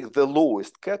we take the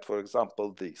lowest cat, for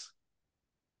example, this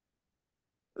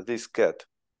cat,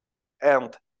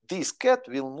 and this cat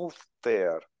will move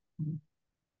there.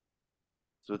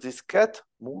 So this cat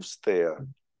moves there.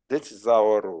 This is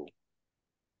our rule.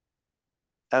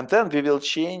 And then we will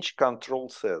change control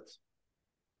sets.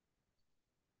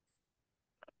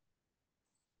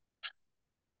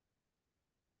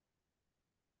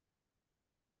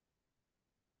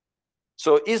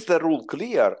 So is the rule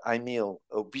clear? I mean,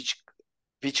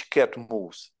 which cat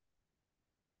moves?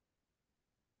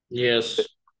 Yes.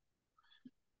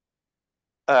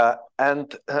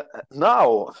 And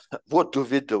now, what do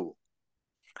we do?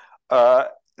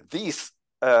 This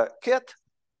cat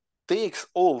takes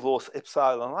all those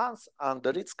epsilon 1s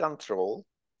under its control.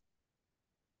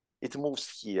 It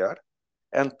moves here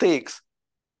and takes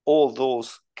all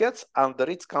those cats under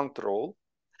its control.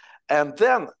 And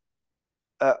then,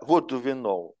 what do we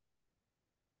know?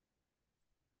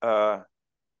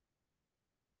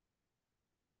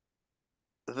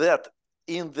 That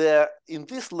in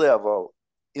this level,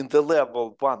 in the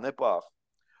level 1 above,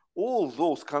 all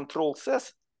those control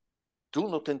sets do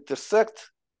not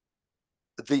intersect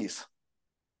this.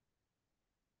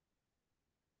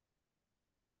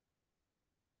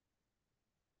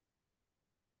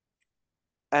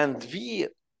 And we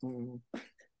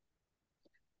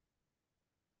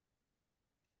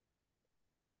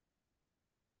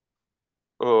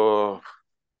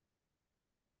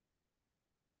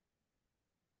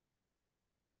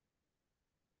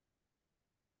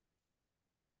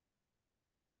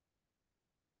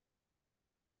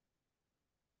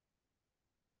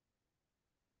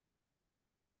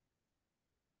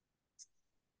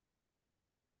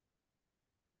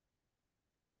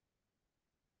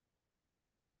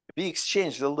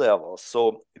exchange the levels.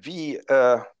 So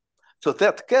so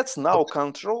that cat now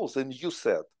controls a new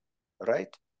set,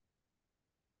 right?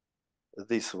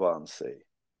 This one, say.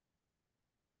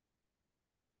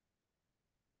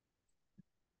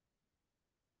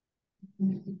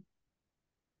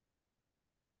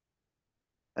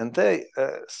 And they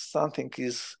something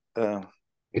is.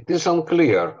 It is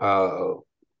unclear.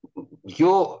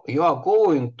 You are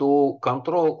going to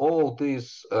control all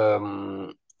these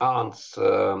ants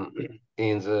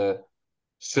in the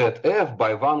set F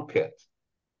by one cat.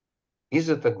 Is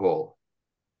it a goal?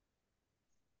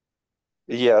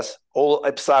 Yes, all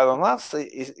epsilon ants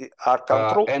are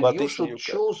controlled and by you this should new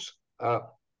choose.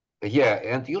 Yeah,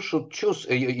 and you should choose.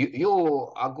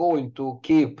 You are going to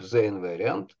keep the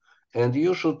invariant, and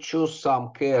you should choose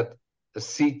some cat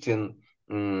sitting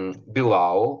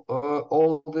below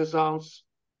all these ants,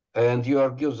 and you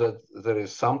argue that there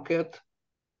is some cat,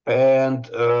 and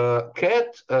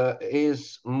cat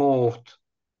is moved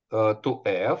to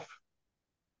F,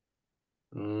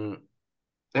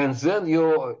 and then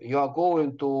you are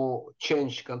going to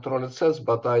change controlled sets,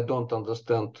 but I don't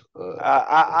understand.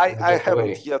 I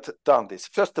haven't yet done this.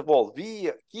 First of all,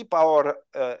 we keep our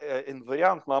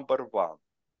invariant number 1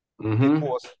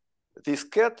 because this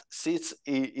cat sits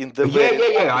in the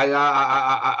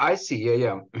I see.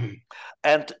 Yeah.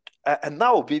 And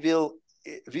now we will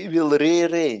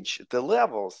rearrange the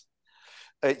levels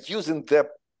using the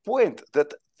point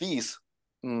that this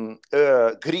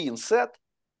green set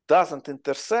doesn't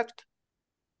intersect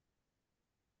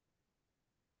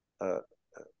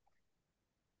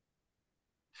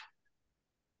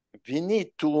we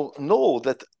need to know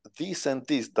that this and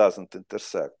this doesn't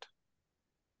intersect.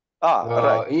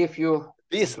 Right. If you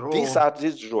these are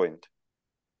disjoint,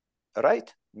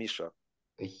 right, Misha?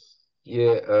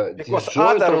 Yeah, because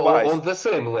disjoint otherwise on the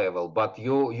same level, but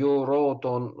you wrote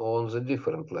on the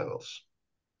different levels.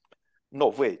 No,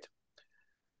 wait.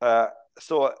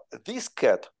 So this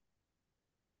cat,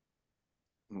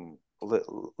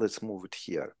 let's move it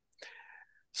here.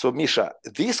 So Misha,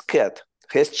 this cat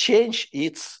has changed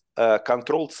its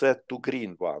control set to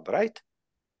green one, right?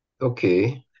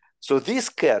 Okay. So this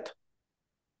cat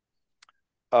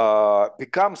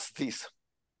becomes this.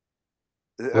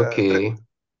 Okay.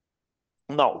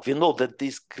 Now we know that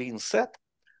this green set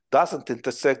doesn't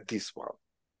intersect this one.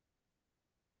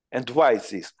 And why is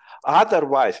this?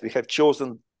 Otherwise,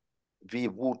 we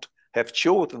would have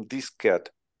chosen this cat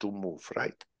to move,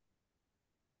 right?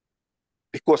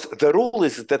 Because the rule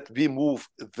is that we move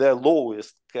the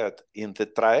lowest cat in the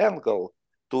triangle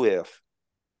to F.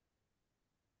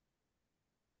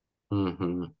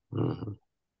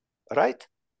 Right?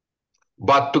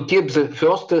 But to keep the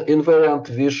first invariant,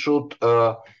 we should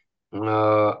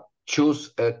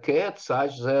choose a cat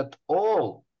such that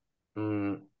all.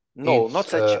 No, not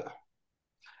such.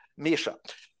 Misha,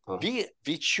 we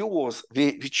choose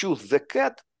the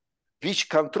cat which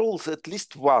controls at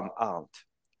least one ant.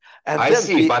 And I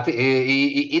see, but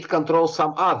it controls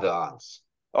some other ants.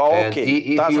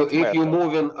 Okay, and if you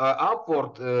moving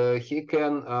upward, he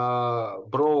can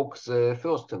broke the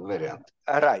first invariant.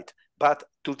 Right, but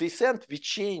to this end, we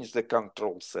change the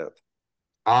control set.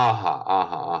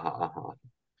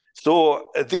 So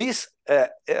this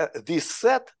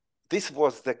set, this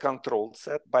was the control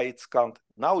set by its count.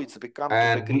 Now it's become to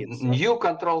the green set. New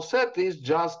control set is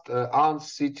just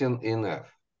ants sitting in F.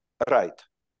 Right.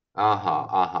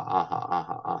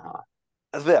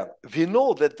 Then we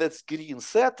know that this green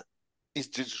set is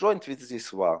disjoint with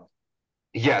this one.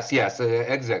 Yes,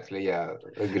 exactly. Yeah,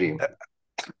 agree.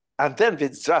 And then we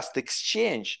just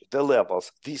exchange the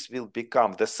levels. This will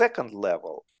become the second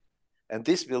level, and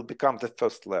this will become the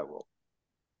first level.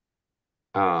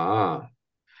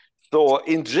 So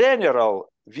in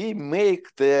general, we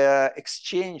make the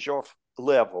exchange of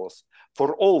levels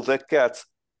for all the cats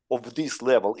of this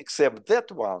level, except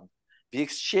that one. We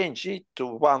exchange it to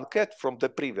one cat from the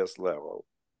previous level.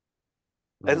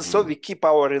 And so we keep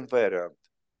our invariant.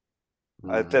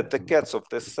 That the cats of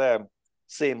the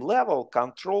same level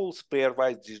controls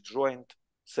pairwise disjoint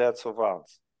sets of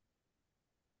ants.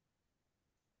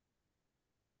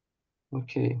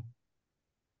 Okay.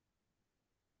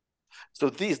 So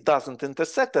this doesn't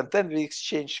intersect, and then we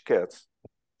exchange cats.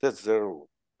 That's the rule.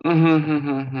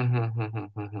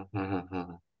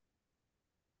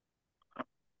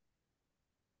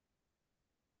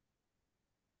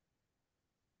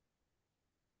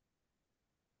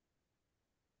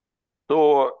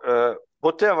 So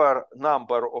whatever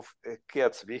number of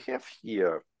cats we have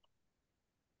here,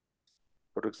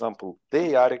 for example,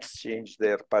 they are exchanged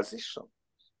their position.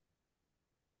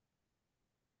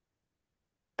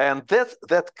 And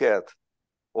that cat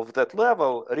of that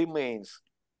level remains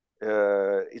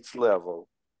its level.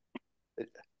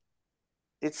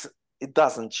 It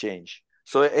doesn't change.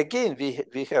 So again,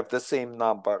 we have the same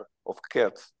number of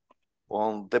cats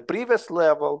on the previous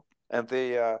level, and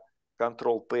they are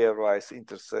control pairwise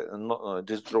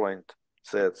disjoint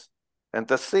sets, and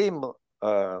the same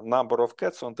number of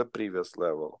cats on the previous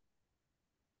level.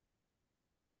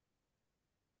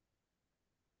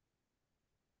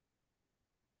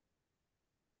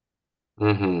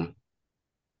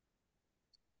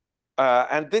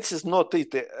 And this is not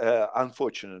it,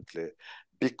 unfortunately,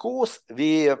 because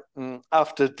we,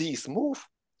 after this move,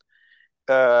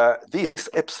 these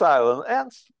epsilon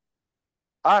ends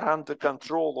are under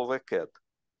control of a cat.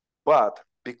 But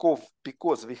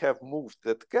because we have moved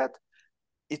that cat,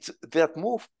 that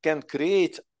move can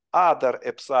create other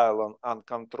epsilon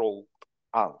uncontrolled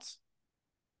ants.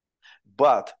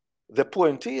 But the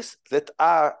point is that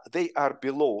they are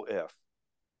below F.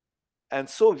 And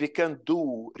so we can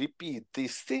repeat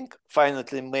this thing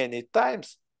finitely many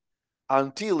times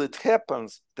until it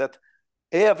happens that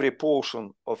every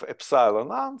portion of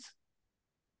epsilon ants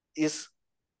is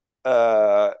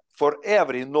for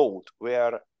every node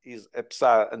where is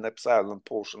an epsilon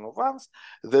portion of ants,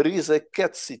 there is a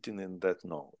cat sitting in that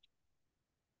node.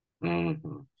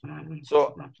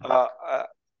 So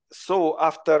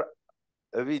after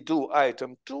we do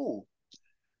item 2,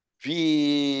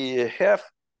 we have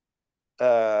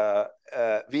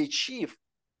we achieve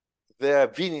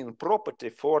the winning property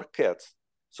for cats.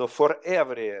 So for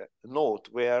every node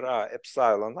where are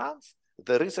epsilon ants,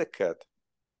 there is a cat.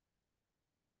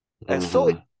 And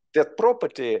so that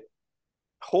property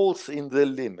holds in the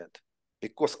limit,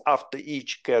 because after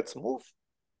each cat's move,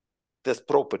 this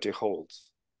property holds.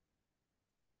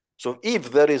 So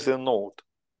if there is a node,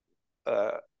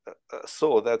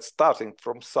 so that starting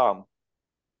from some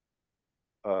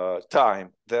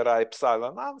time, there are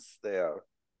epsilon ants there,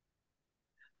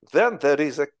 then there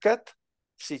is a cat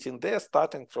sitting there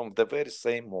starting from the very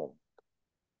same moment.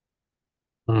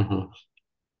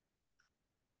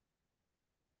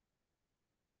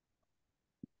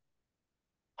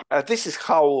 This is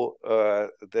how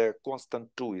the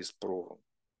constant 2 is proven.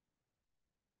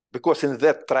 Because in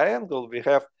that triangle, we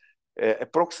have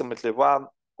approximately 1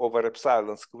 over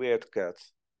epsilon squared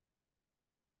cats.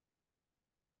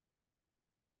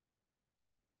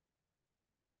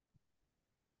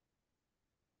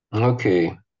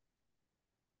 Okay.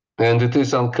 And it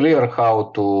is unclear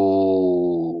how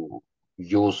to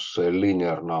use a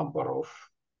linear number of...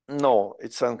 No,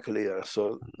 it's unclear.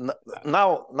 So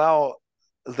now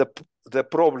the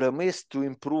problem is to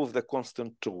improve the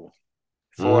constant 2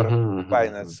 for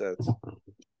finite sets,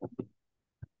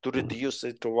 to reduce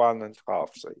it to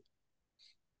 1.5, say.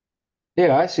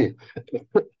 Yeah, I see.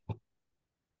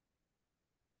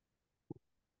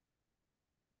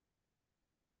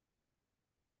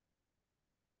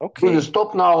 Okay. Will you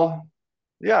stop now?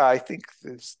 Yeah, I think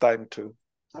it's time to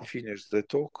finish the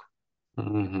talk.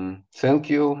 Thank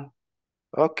you.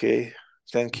 Okay,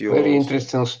 thank you. Very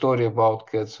interesting story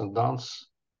about cats and ants.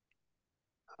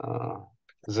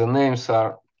 The names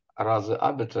are rather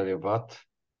arbitrary, but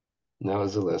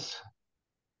nevertheless.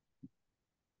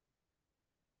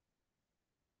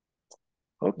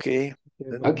 Okay.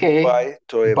 Okay. Bye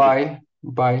to everybody.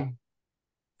 Bye.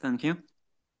 Thank you.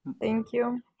 Thank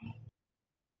you.